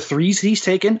 the threes he's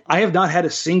taken, I have not had a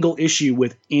single issue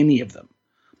with any of them.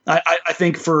 I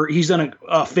think he's done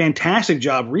a fantastic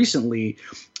job recently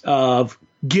of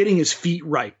getting his feet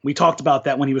right. We talked about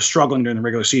that when he was struggling during the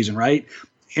regular season, right?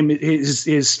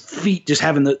 His feet just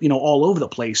having all over the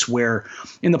place, where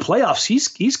in the playoffs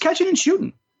he's catching and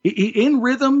shooting. In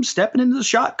rhythm, stepping into the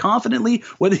shot confidently,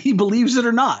 whether he believes it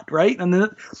or not, right? And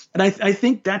I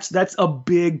think that's a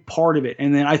big part of it.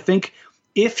 And then I think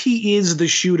if he is the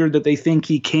shooter that they think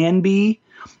he can be,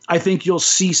 I think you'll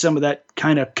see some of that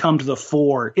kind of come to the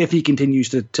fore if he continues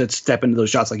to step into those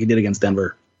shots like he did against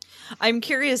Denver. I'm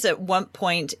curious at what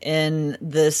point in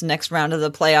this next round of the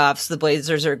playoffs, the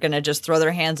Blazers are going to just throw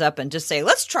their hands up and just say,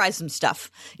 let's try some stuff.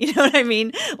 You know what I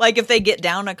mean? Like if they get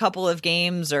down a couple of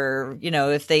games, or,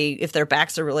 if their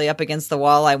backs are really up against the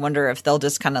wall, I wonder if they'll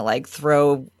just kind of like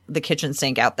throw the kitchen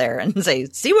sink out there and say,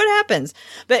 see what happens.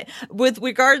 But with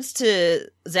regards to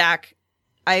Zach,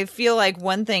 I feel like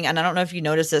one thing, and I don't know if you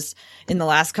noticed this in the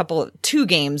last 2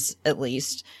 games at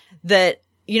least, that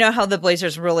how the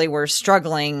Blazers really were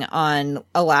struggling on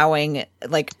allowing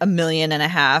like 1.5 million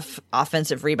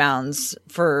offensive rebounds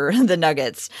for the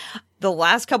Nuggets. The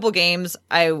last couple games,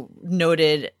 I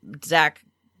noted Zach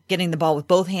getting the ball with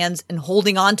both hands and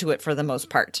holding on to it for the most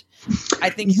part. I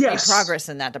think he made progress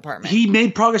in that department. He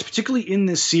made progress, particularly in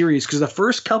this series, because the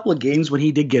first couple of games when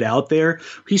he did get out there,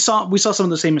 we saw some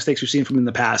of the same mistakes we've seen from him in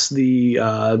the past.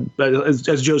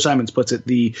 As Joe Simons puts it,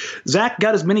 Zach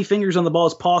got as many fingers on the ball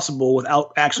as possible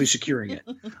without actually securing it.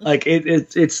 Like it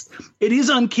is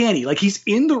uncanny. Like he's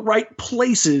in the right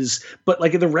places, but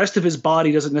like the rest of his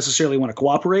body doesn't necessarily want to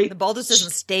cooperate. The ball just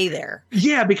doesn't stay there.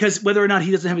 Yeah, because whether or not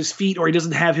he doesn't have his feet, or he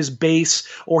doesn't have his base,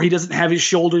 or he doesn't have his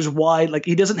shoulders wide, like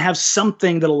he doesn't have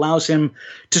something that allows him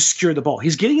to secure the ball.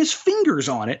 He's getting his fingers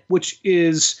on it, which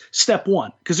is step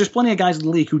one, because there's plenty of guys in the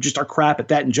league who just are crap at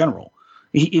that in general.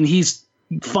 He's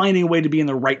finding a way to be in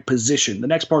the right position. The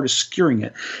next part is securing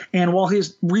it. And while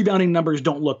his rebounding numbers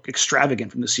don't look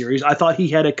extravagant from the series, I thought he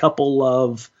had a couple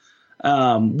of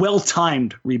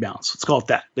well-timed rebounds. Let's call it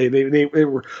that. They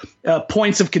were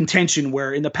points of contention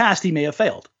where in the past he may have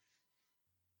failed.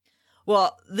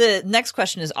 Well, the next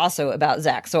question is also about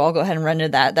Zach, so I'll go ahead and run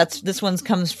into that. This one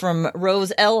comes from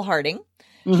Rose L. Harding.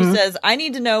 She says, I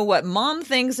need to know what Mom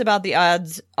thinks about the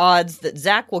odds that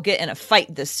Zach will get in a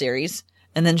fight this series.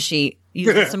 And then she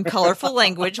uses some colorful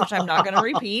language, which I'm not going to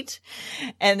repeat.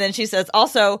 And then she says,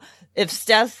 also, if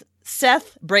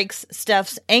Seth breaks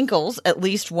Steph's ankles at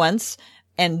least once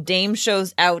and Dame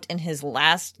shows out in his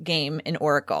last game in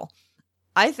Oracle.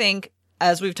 I think,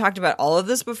 as we've talked about all of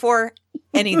this before,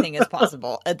 anything is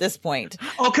possible at this point.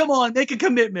 Oh, come on. Make a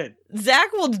commitment.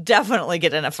 Zach will definitely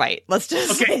get in a fight. Let's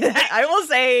just say that. I will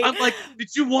say. I'm like,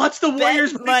 did you watch the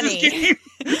Warriors play this game?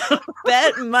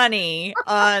 Bet money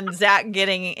on Zach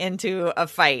getting into a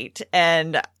fight.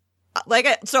 And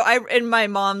in my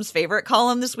mom's favorite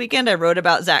column this weekend, I wrote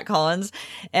about Zach Collins,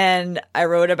 and I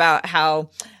wrote about how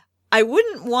I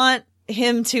wouldn't want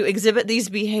him to exhibit these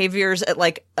behaviors at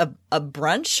like a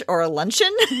brunch or a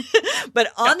luncheon,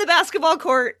 but on the basketball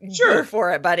court, sure, go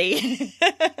for it, buddy.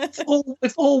 It's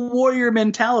the whole warrior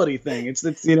mentality thing. It's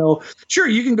sure,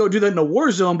 you can go do that in a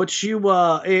war zone, but you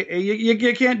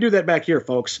can't do that back here,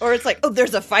 folks. Or it's like, oh,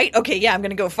 there's a fight. Okay, yeah, I'm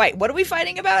gonna go fight. What are we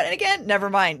fighting about? And again, never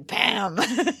mind. Bam.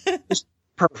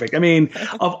 Perfect. I mean,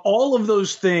 of all of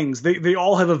those things, they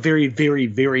all have a very, very,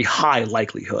 very high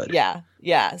likelihood. Yeah.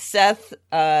 Seth,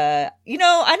 I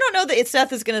don't know that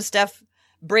Seth is going to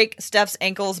break Steph's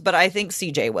ankles, but I think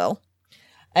CJ will.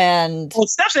 And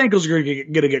Steph's ankles are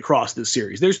going to get crossed this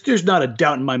series. There's not a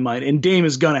doubt in my mind. And Dame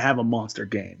is going to have a monster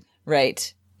game.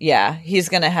 Right. Yeah. He's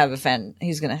going to have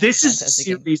This is a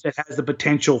series that has the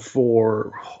potential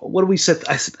for, what do we set?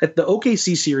 At the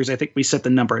OKC series, I think we set the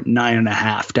number at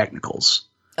 9.5 technicals.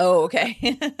 Oh,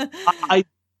 okay.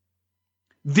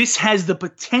 This has the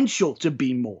potential to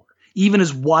be more. Even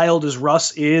as wild as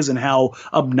Russ is and how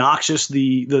obnoxious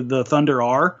the Thunder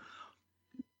are,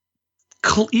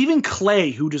 even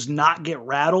Clay, who does not get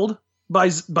rattled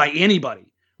by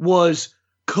anybody, was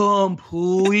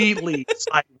completely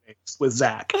sideways with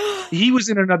Zach. He was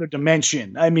in another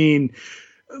dimension. I mean,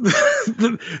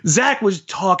 Zach was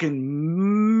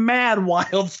talking mad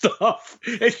wild stuff,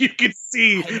 as you can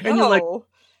see, and you're like, oh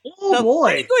boy,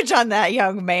 language on that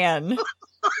young man.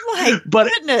 My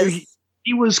goodness.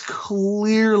 He was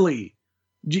clearly,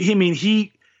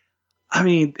 that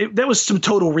was some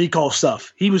Total Recall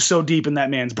stuff. He was so deep in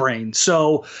that man's brain.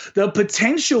 So the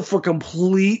potential for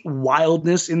complete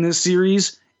wildness in this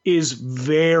series is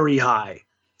very high.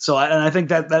 So I think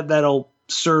that'll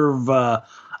serve, I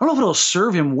don't know if it'll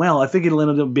serve him well. I think it'll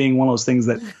end up being one of those things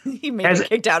that he may get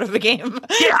kicked out of a game.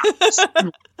 Yeah.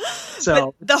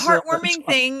 So but the heartwarming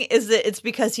thing is that it's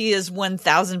because he is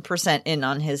 1,000% in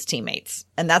on his teammates.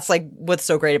 And that's like what's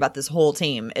so great about this whole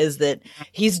team is that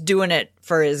he's doing it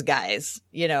for his guys,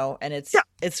 and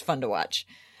it's fun to watch.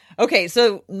 Okay.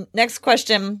 So next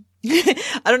question.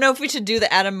 I don't know if we should do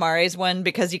the Adam Mares one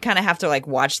because you kind of have to like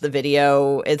watch the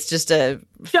video. It's just a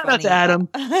shout out to Adam.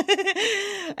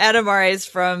 Adam Mares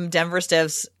from Denver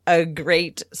Stiffs, a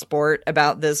great sport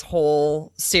about this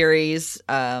whole series.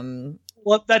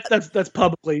 Well, that's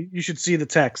publicly. You should see the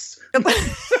texts.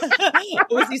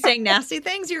 Was he saying nasty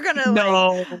things? You're gonna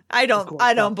no. I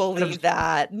don't believe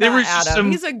that. Not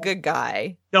Adam. He's a good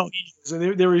guy. No, he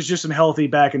is. There was just some healthy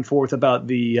back and forth about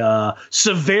the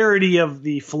severity of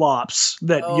the flops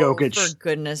that Jokic, for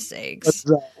goodness sakes,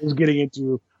 was getting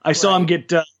into. I saw him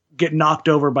get knocked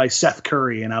over by Seth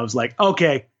Curry, and I was like,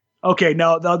 okay,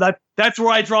 no, that's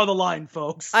where I draw the line,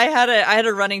 folks. I had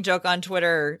a running joke on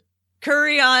Twitter.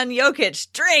 Curry on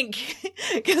Jokic, drink,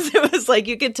 because it was like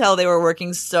you could tell they were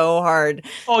working so hard.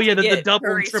 Oh yeah, the double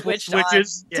and triple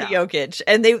switches to Jokic,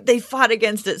 and they fought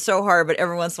against it so hard, but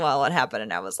every once in a while it happened,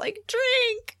 and I was like,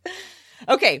 drink.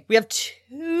 Okay, we have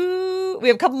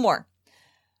a couple more.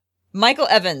 Michael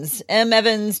Evans, M.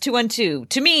 Evans 212.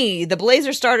 To me, the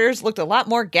Blazer starters looked a lot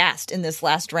more gassed in this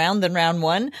last round than round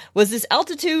one. Was this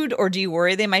altitude, or do you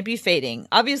worry they might be fading?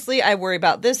 Obviously, I worry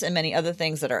about this and many other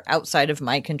things that are outside of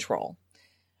my control.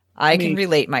 I can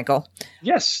relate, Michael.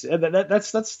 Yes,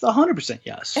 that's 100%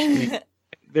 yes. I mean,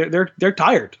 they're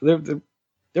tired.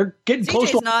 They're getting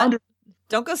close to 100.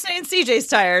 Don't go saying CJ's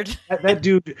tired. That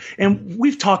dude, and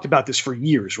we've talked about this for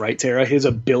years, right, Tara? His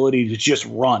ability to just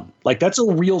run. Like, that's a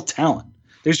real talent.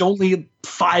 There's only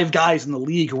 5 guys in the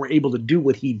league who are able to do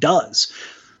what he does.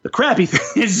 The crappy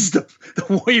thing is the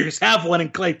Warriors have one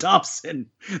in Klay Thompson.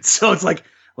 So it's like,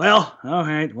 well, all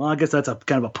right. Well, I guess that's a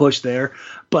kind of a push there.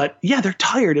 But yeah, they're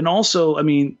tired. And also, I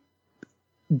mean,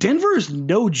 Denver is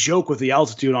no joke with the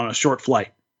altitude on a short flight.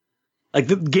 Like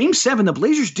the Game 7, the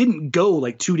Blazers didn't go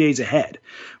like 2 days ahead.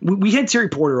 We had Terry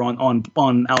Porter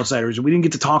on Outsiders, and we didn't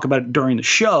get to talk about it during the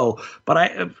show.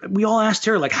 But we all asked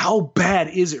Terry, like, how bad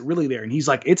is it really there? And he's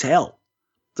like, it's hell.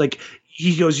 It's like,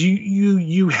 he goes,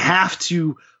 you have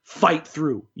to fight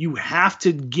through. You have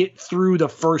to get through the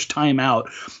first time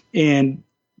out, and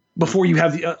before you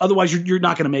have otherwise you're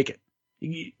not going to make it.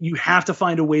 You have to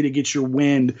find a way to get your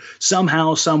wind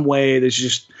somehow, some way. There's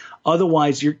just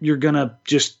otherwise you're gonna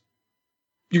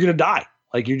die.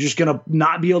 Like you're just gonna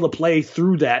not be able to play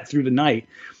through the night.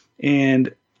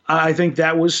 And I think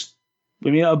that was,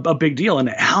 a big deal. And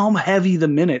how heavy the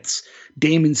minutes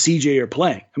Dame and CJ are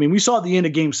playing. I mean, we saw at the end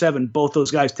of Game 7, both those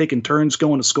guys taking turns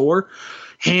going to score.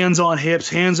 Hands on hips,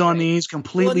 hands on knees,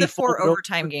 completely. Well, the 4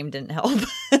 overtime game didn't help.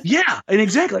 Yeah, and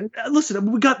exactly.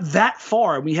 Listen, we got that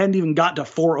far, and we hadn't even got to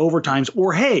 4 overtimes,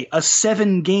 or hey, a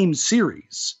 7-game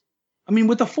series. I mean,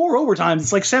 with the 4 overtimes,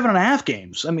 it's like 7.5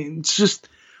 games. I mean, it's just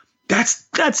that's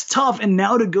tough. And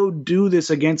now to go do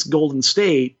this against Golden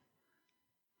State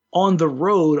on the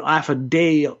road off a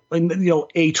day,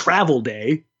 a travel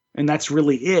day. And that's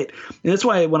really it. And that's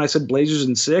why when I said Blazers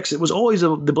in 6, it was always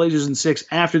the Blazers in 6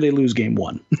 after they lose Game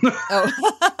 1. Oh,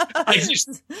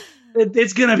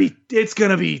 it's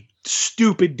gonna be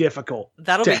stupid difficult.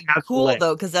 That'll be cool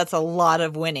though, because that's a lot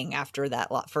of winning after that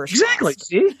first. Exactly. Loss.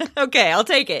 See? Okay, I'll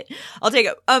take it.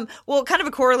 Well, kind of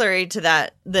a corollary to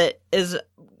that is,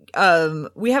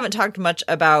 we haven't talked much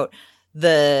about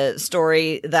the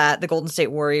story that the Golden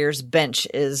State Warriors bench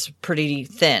is pretty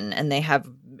thin, and they have.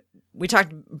 We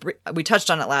touched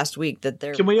on it last week that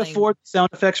they're. Can we afford sound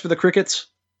effects for the crickets?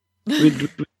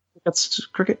 That's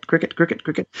cricket.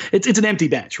 It's an empty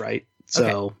bench, right? So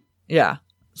okay. Yeah.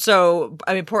 So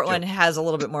I mean, Portland has a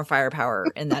little bit more firepower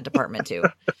in that department too.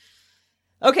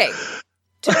 Okay,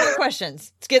 2 more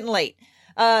questions. It's getting late.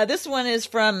 This one is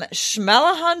from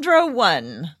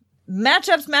Schmalejandro1.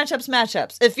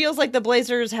 Matchups. It feels like the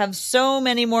Blazers have so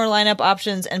many more lineup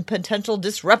options and potential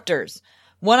disruptors.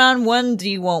 1-on-1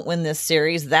 D won't win this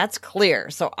series. That's clear.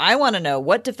 So I want to know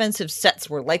what defensive sets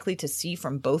we're likely to see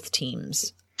from both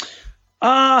teams.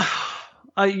 You're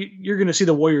going to see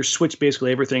the Warriors switch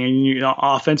basically everything. And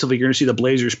offensively, you're going to see the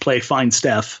Blazers find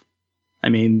Steph. I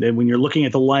mean, when you're looking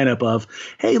at the lineup of,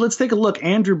 hey, let's take a look.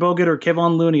 Andrew Bogut or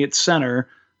Kevon Looney at center,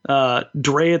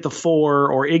 Dre at the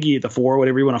 4 or Iggy at the 4,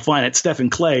 whatever you want to find it, Steph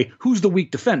and Clay. Who's the weak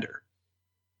defender?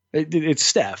 It's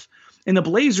Steph. And the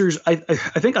Blazers, I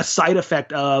think a side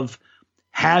effect of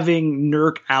having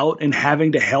Nurk out and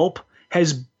having to help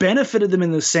has benefited them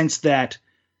in the sense that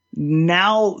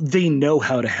now they know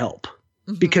how to help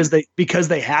because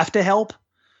they have to help.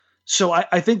 So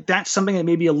I think that's something that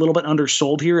may be a little bit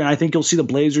undersold here. And I think you'll see the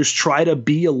Blazers try to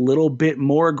be a little bit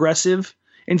more aggressive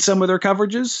in some of their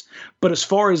coverages. But as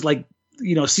far as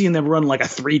seeing them run like a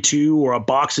 3-2 or a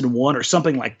box and 1 or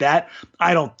something like that,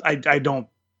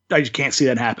 I just can't see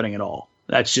that happening at all.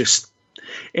 That's just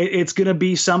it's going to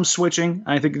be some switching.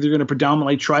 I think they're going to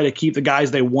predominantly try to keep the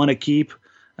guys they want to keep,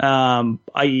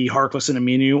 i.e. Harkless and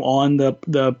Aminu, on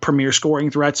the premier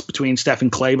scoring threats between Steph and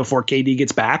Clay before KD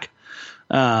gets back,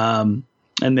 and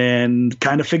then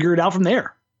kind of figure it out from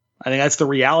there. I think that's the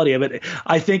reality of it.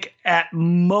 I think at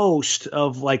most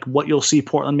of like what you'll see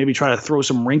Portland maybe try to throw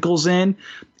some wrinkles in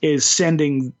is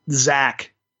sending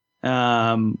Zach or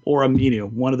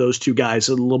Aminu, one of those two guys,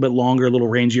 a little bit longer, a little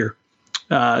rangier,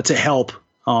 to help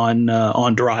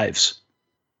on drives.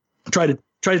 Try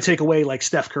to take away like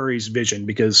Steph Curry's vision,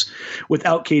 because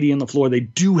without KD on the floor, they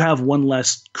do have one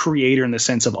less creator in the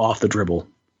sense of off the dribble.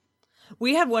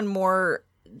 We had one more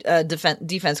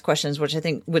defense questions, which I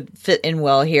think would fit in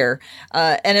well here.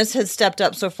 Ennis has stepped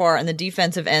up so far in the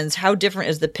defensive ends. How different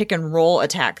is the pick and roll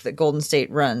attack that Golden State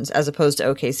runs as opposed to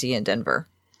OKC and Denver?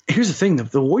 Here's the thing: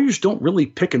 the Warriors don't really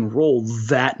pick and roll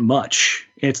that much.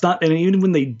 It's not, and even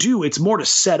when they do, it's more to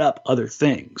set up other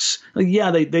things. Like,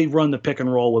 yeah, they run the pick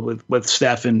and roll with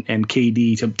Steph and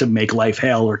KD to make life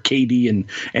hell, or KD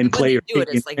and Clay. When they do it,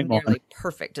 it's like nearly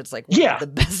perfect. It's like one of the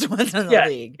best ones in the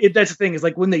league. That's the thing, is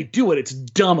like when they do it, it's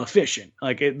dumb efficient.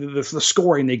 Like the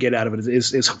scoring they get out of it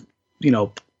is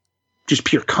just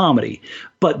pure comedy.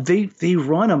 But they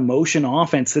run a motion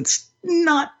offense that's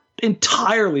not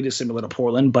entirely dissimilar to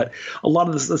Portland, but a lot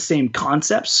of the same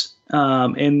concepts.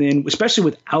 And then especially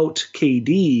without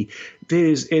KD,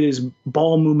 it is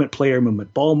ball movement, player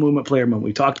movement, ball movement, player movement.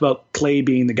 We talked about Clay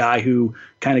being the guy who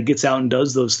kind of gets out and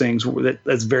does those things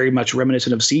that's very much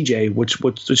reminiscent of CJ, which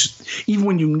even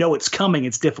when you know it's coming,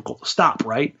 it's difficult to stop,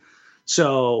 right?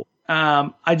 So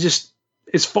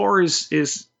as far as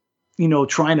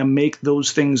trying to make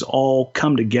those things all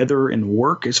come together and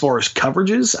work as far as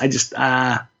coverages,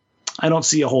 I don't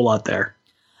see a whole lot there.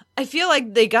 I feel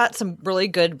like they got some really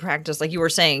good practice, like you were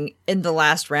saying, in the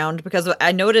last round, because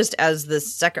I noticed as the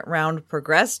second round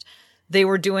progressed, they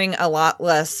were doing a lot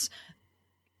less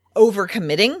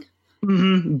overcommitting.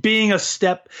 Mm-hmm. Being a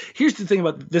step. Here's the thing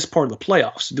about this part of the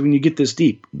playoffs. When you get this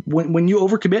deep, when you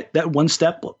overcommit that one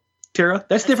step, Tara,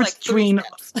 that's the difference between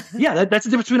that's the difference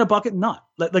between a bucket and not.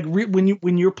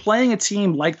 When you're playing a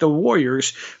team like the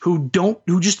Warriors who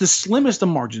just the slimmest of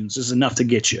margins is enough to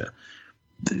get you.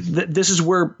 This is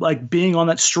where like being on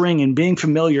that string and being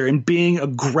familiar and being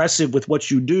aggressive with what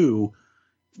you do,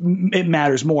 it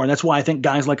matters more. And that's why I think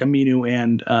guys like Aminu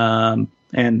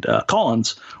and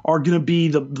Collins are going to be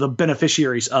the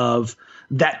beneficiaries of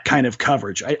that kind of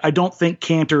coverage. I don't think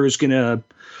Kanter is going to.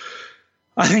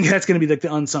 I think that's going to be like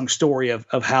the unsung story of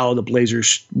how the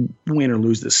Blazers win or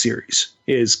lose this series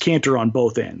is Kanter on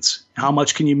both ends. How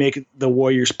much can you make the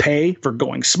Warriors pay for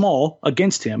going small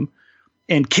against him?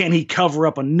 And can he cover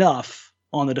up enough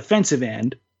on the defensive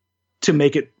end to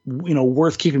make it,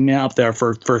 worth keeping him out there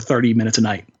for 30 minutes a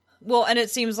night? Well, and it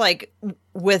seems like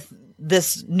with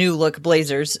this new look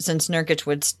Blazers, since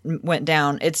Nurkic went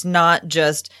down, it's not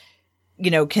just,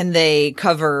 can they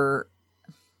cover,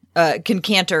 can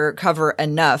Kanter cover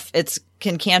enough? It's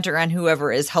can Kanter and whoever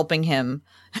is helping him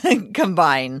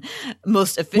combine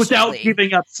most efficiently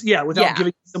without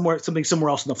giving something somewhere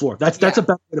else on the floor. That's a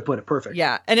better way to put it. Perfect.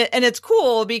 Yeah. And it's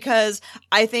cool because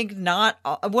I think not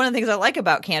one of the things I like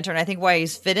about Kanter, and I think why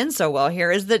he's fit in so well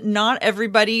here, is that not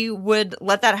everybody would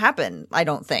let that happen. I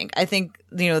think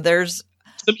there's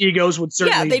some egos would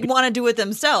certainly they'd want to do it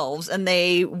themselves, and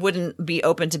they wouldn't be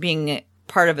open to being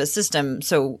part of a system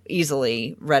so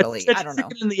readily. I don't know.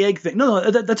 Chicken and the egg thing.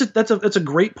 No, that's a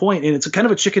great point, and it's a kind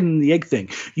of a chicken and the egg thing.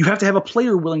 You have to have a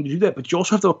player willing to do that, but you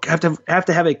also have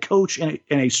to have a coach and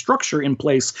a structure in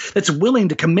place that's willing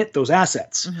to commit those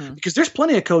assets. Mm-hmm. Because there's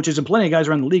plenty of coaches and plenty of guys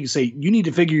around the league who say you need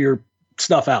to figure your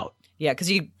stuff out. Yeah, because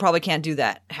you probably can't do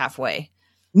that halfway.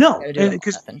 No,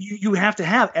 because you have to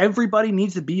have everybody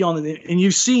needs to be on the, and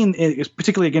you've seen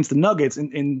particularly against the Nuggets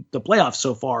in the playoffs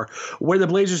so far, where the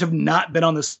Blazers have not been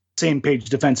on the same page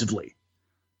defensively,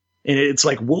 and it's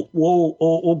like,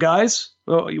 whoa, guys,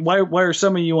 why are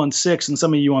some of you on 6 and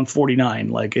some of you on 49?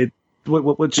 Like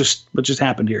what just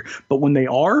happened here? But when they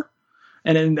are,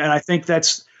 and I think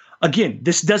that's again,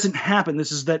 this doesn't happen.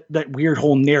 This is that weird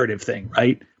whole narrative thing,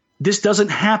 right? This doesn't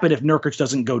happen if Nurkic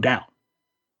doesn't go down.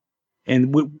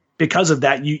 And because of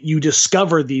that, you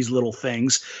discover these little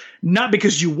things, not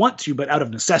because you want to, but out of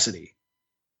necessity.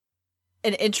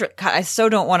 I so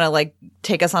don't want to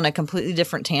take us on a completely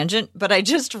different tangent, but I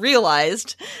just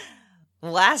realized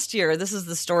last year, this is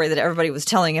the story that everybody was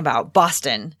telling about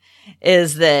Boston,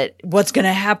 is that what's going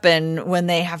to happen when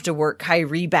they have to work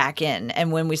Kyrie back in.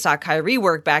 And when we saw Kyrie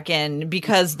work back in,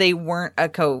 because they weren't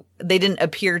they didn't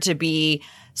appear to be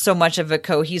so much of a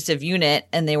cohesive unit,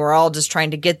 and they were all just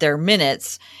trying to get their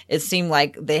minutes, it seemed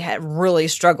like they had really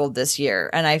struggled this year.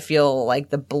 And I feel like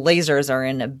the Blazers are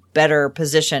in a better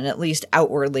position, at least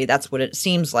outwardly. That's what it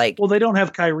seems like. Well, they don't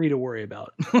have Kyrie to worry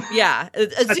about. Yeah.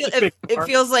 It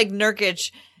feels like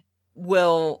Nurkic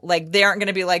will, they aren't going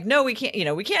to be like, no, we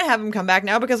can't, we can't have him come back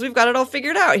now because we've got it all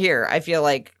figured out here. I feel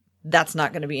like that's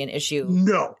not going to be an issue.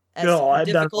 No, as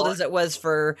difficult as it was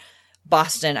for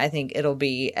Boston, I think it'll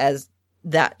be as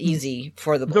that easy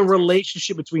for the Blazers. The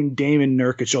relationship between Dame and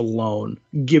Nurkic alone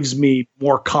gives me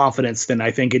more confidence than I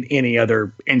think in any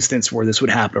other instance where this would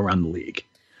happen around the league.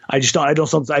 I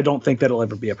don't think that'll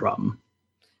ever be a problem.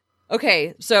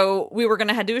 Okay, so we were going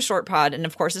to do a short pod, and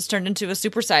of course it's turned into a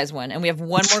supersized one, and we have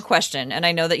one more question, and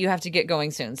I know that you have to get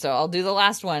going soon, so I'll do the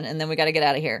last one, and then we got to get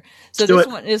out of here. So this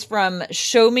one is from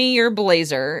Show Me Your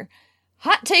Blazer.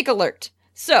 Hot take alert.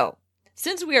 So,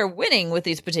 since we are winning with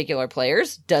these particular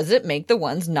players, does it make the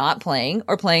ones not playing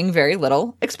or playing very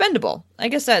little expendable? I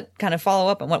guess that kind of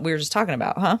follow up on what we were just talking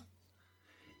about, huh?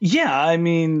 Yeah, I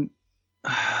mean,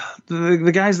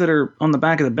 the guys that are on the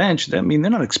back of the bench, they're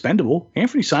not expendable.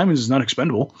 Anthony Simons is not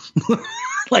expendable.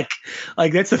 like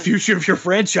that's the future of your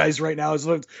franchise right now as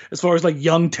far as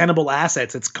young tenable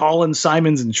assets. It's Collins,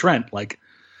 Simons, and Trent.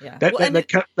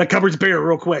 That cupboard's bare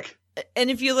real quick.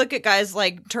 And if you look at guys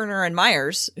like Turner and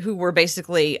Myers, who were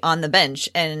basically on the bench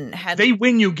and they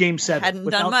win you game 7. Hadn't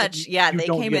done much. They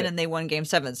came in and they won game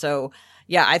 7. So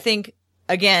yeah, I think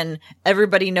again,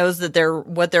 everybody knows that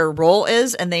what their role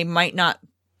is, and they might not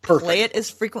play it as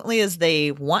frequently as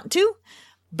they want to,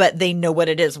 but they know what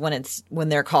it is when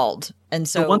they're called. And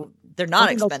so they're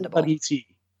not expendable.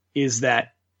 Is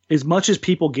that as much as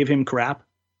people give him crap,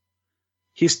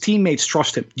 his teammates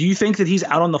trust him. Do you think that he's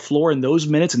out on the floor in those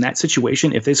minutes in that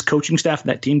situation if his coaching staff and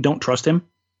that team don't trust him?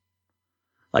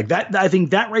 Like that, I think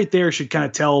that right there should kind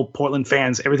of tell Portland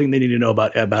fans everything they need to know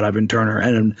about Evan Turner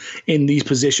and in these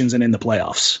positions and in the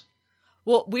playoffs.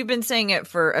 Well, we've been saying it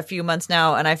for a few months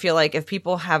now, and I feel like if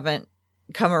people haven't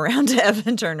come around to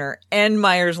Evan Turner and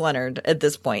Myers Leonard at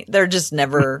this point, they're just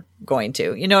never going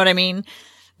to. You know what I mean?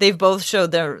 They've both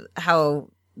showed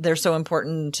how they're so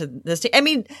important to this team. I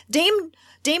mean, Damian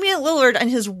Lillard in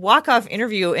his walk-off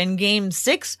interview in Game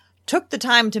 6 took the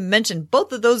time to mention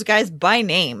both of those guys by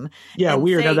name. Yeah,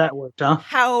 weird how that worked, huh?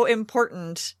 How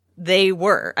important they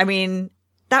were. I mean,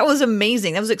 that was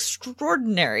amazing. That was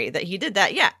extraordinary that he did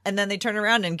that. Yeah. And then they turn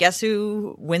around and guess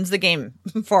who wins the game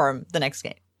for him the next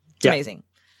game. It's amazing.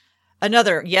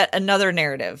 Yet another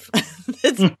narrative.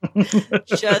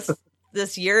 It's just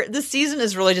this season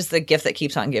is really just the gift that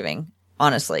keeps on giving,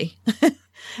 honestly.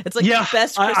 It's like the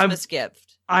best Christmas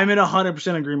gift. I'm in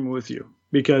 100% agreement with you.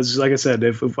 Because, like I said,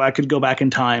 if I could go back in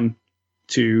time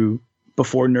to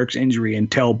before Nurk's injury and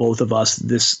tell both of us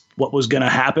what was going to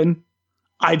happen,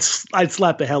 I'd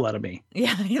slap the hell out of me.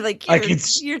 Yeah,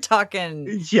 you're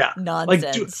talking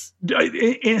nonsense.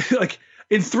 Like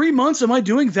in 3 months, am I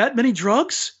doing that many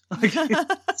drugs? Like,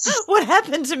 what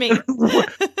happened to me?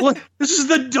 what? This is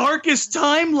the darkest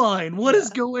timeline. What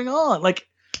is going on? Like.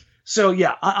 So,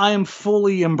 yeah, I am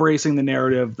fully embracing the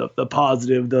narrative, the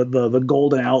positive, the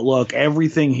golden outlook.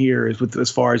 Everything here is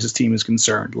as far as this team is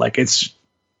concerned. Like, it's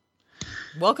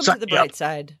welcome to the bright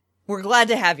side. We're glad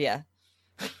to have you.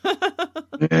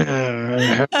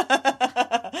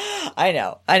 I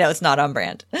know. It's not on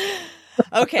brand.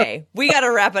 Okay, we got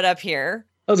to wrap it up here.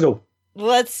 Let's go.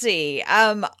 Let's see.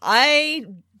 I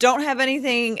don't have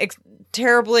anything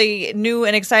terribly new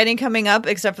and exciting coming up,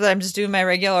 except for that I'm just doing my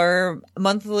regular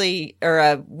monthly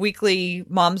or weekly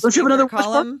Mom's Don't you have another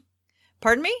column.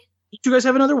 Pardon me? Did you guys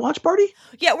have another watch party?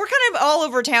 Yeah, we're kind of all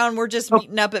over town. We're just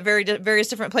meeting up at various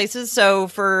different places. So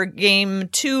for game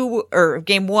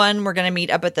 1, we're going to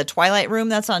meet up at the Twilight Room.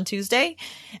 That's on Tuesday.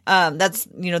 That's,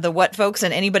 the What folks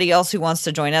and anybody else who wants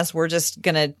to join us. We're just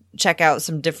going to check out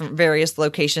some different various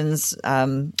locations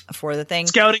for the thing.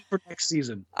 Scouting for next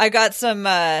season. I got some,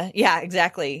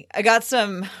 exactly. I got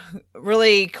some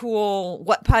really cool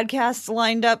What podcasts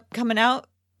lined up coming out.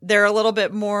 They're a little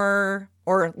bit more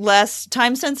or less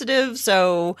time sensitive.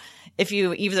 So if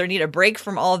you either need a break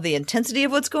from all of the intensity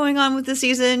of what's going on with the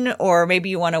season, or maybe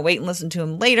you want to wait and listen to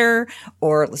them later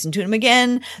or listen to them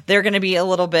again, they're going to be a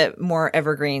little bit more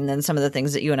evergreen than some of the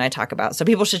things that you and I talk about. So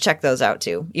people should check those out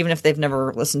too. Even if they've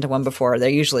never listened to one before, they're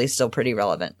usually still pretty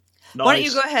relevant. Nice. Why don't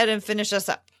you go ahead and finish us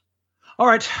up? All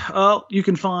right. You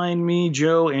can find me,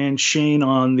 Joe, and Shane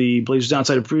on the Blazers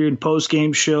Downside of Period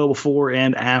post-game show before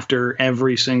and after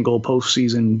every single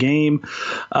postseason game.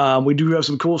 We do have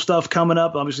some cool stuff coming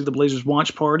up. Obviously, the Blazers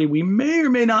watch party. We may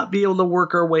or may not be able to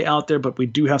work our way out there, but we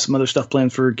do have some other stuff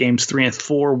planned for games 3 and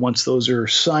 4 once those are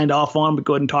signed off on. But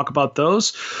go ahead and talk about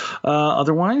those.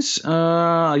 Otherwise,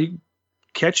 you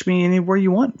catch me anywhere you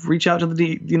want. Reach out to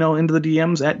into the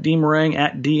DMs at DMarang,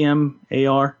 at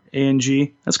DMARANG.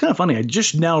 That's kind of funny. I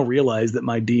just now realized that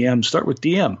my DMs start with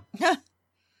DM.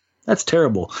 That's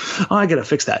terrible. Oh, I got to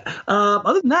fix that.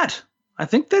 Other than that, I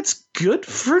think that's good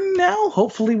for now.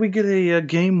 Hopefully we get a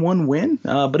game 1 win.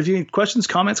 But if you have questions,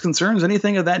 comments, concerns,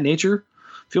 anything of that nature,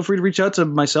 feel free to reach out to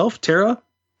myself, Tara,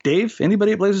 Dave,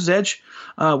 anybody at Blazers Edge.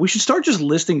 We should start just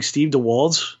listing Steve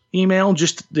DeWald's email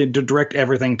just to direct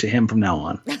everything to him from now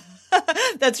on.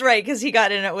 That's right, because he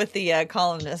got in it with the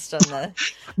columnist on the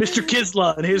Mr.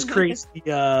 Kisla and his crazy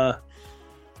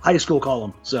high school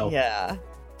column. So yeah,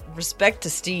 respect to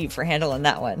Steve for handling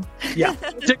that one. Yeah,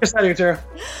 take us out of here, Tara.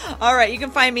 All right, you can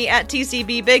find me at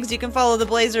TCB Biggs. You can follow the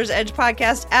Blazers Edge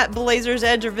podcast at Blazers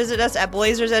Edge, or visit us at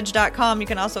blazersedge.com. You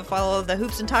can also follow the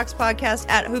Hoops and Talks podcast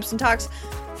at Hoops and Talks.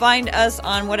 Find us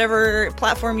on whatever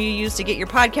platform you use to get your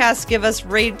podcasts. Give us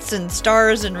rates and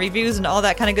stars and reviews and all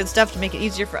that kind of good stuff to make it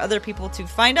easier for other people to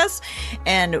find us.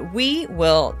 And we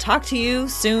will talk to you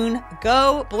soon.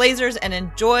 Go Blazers and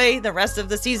enjoy the rest of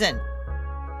the season.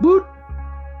 Woot!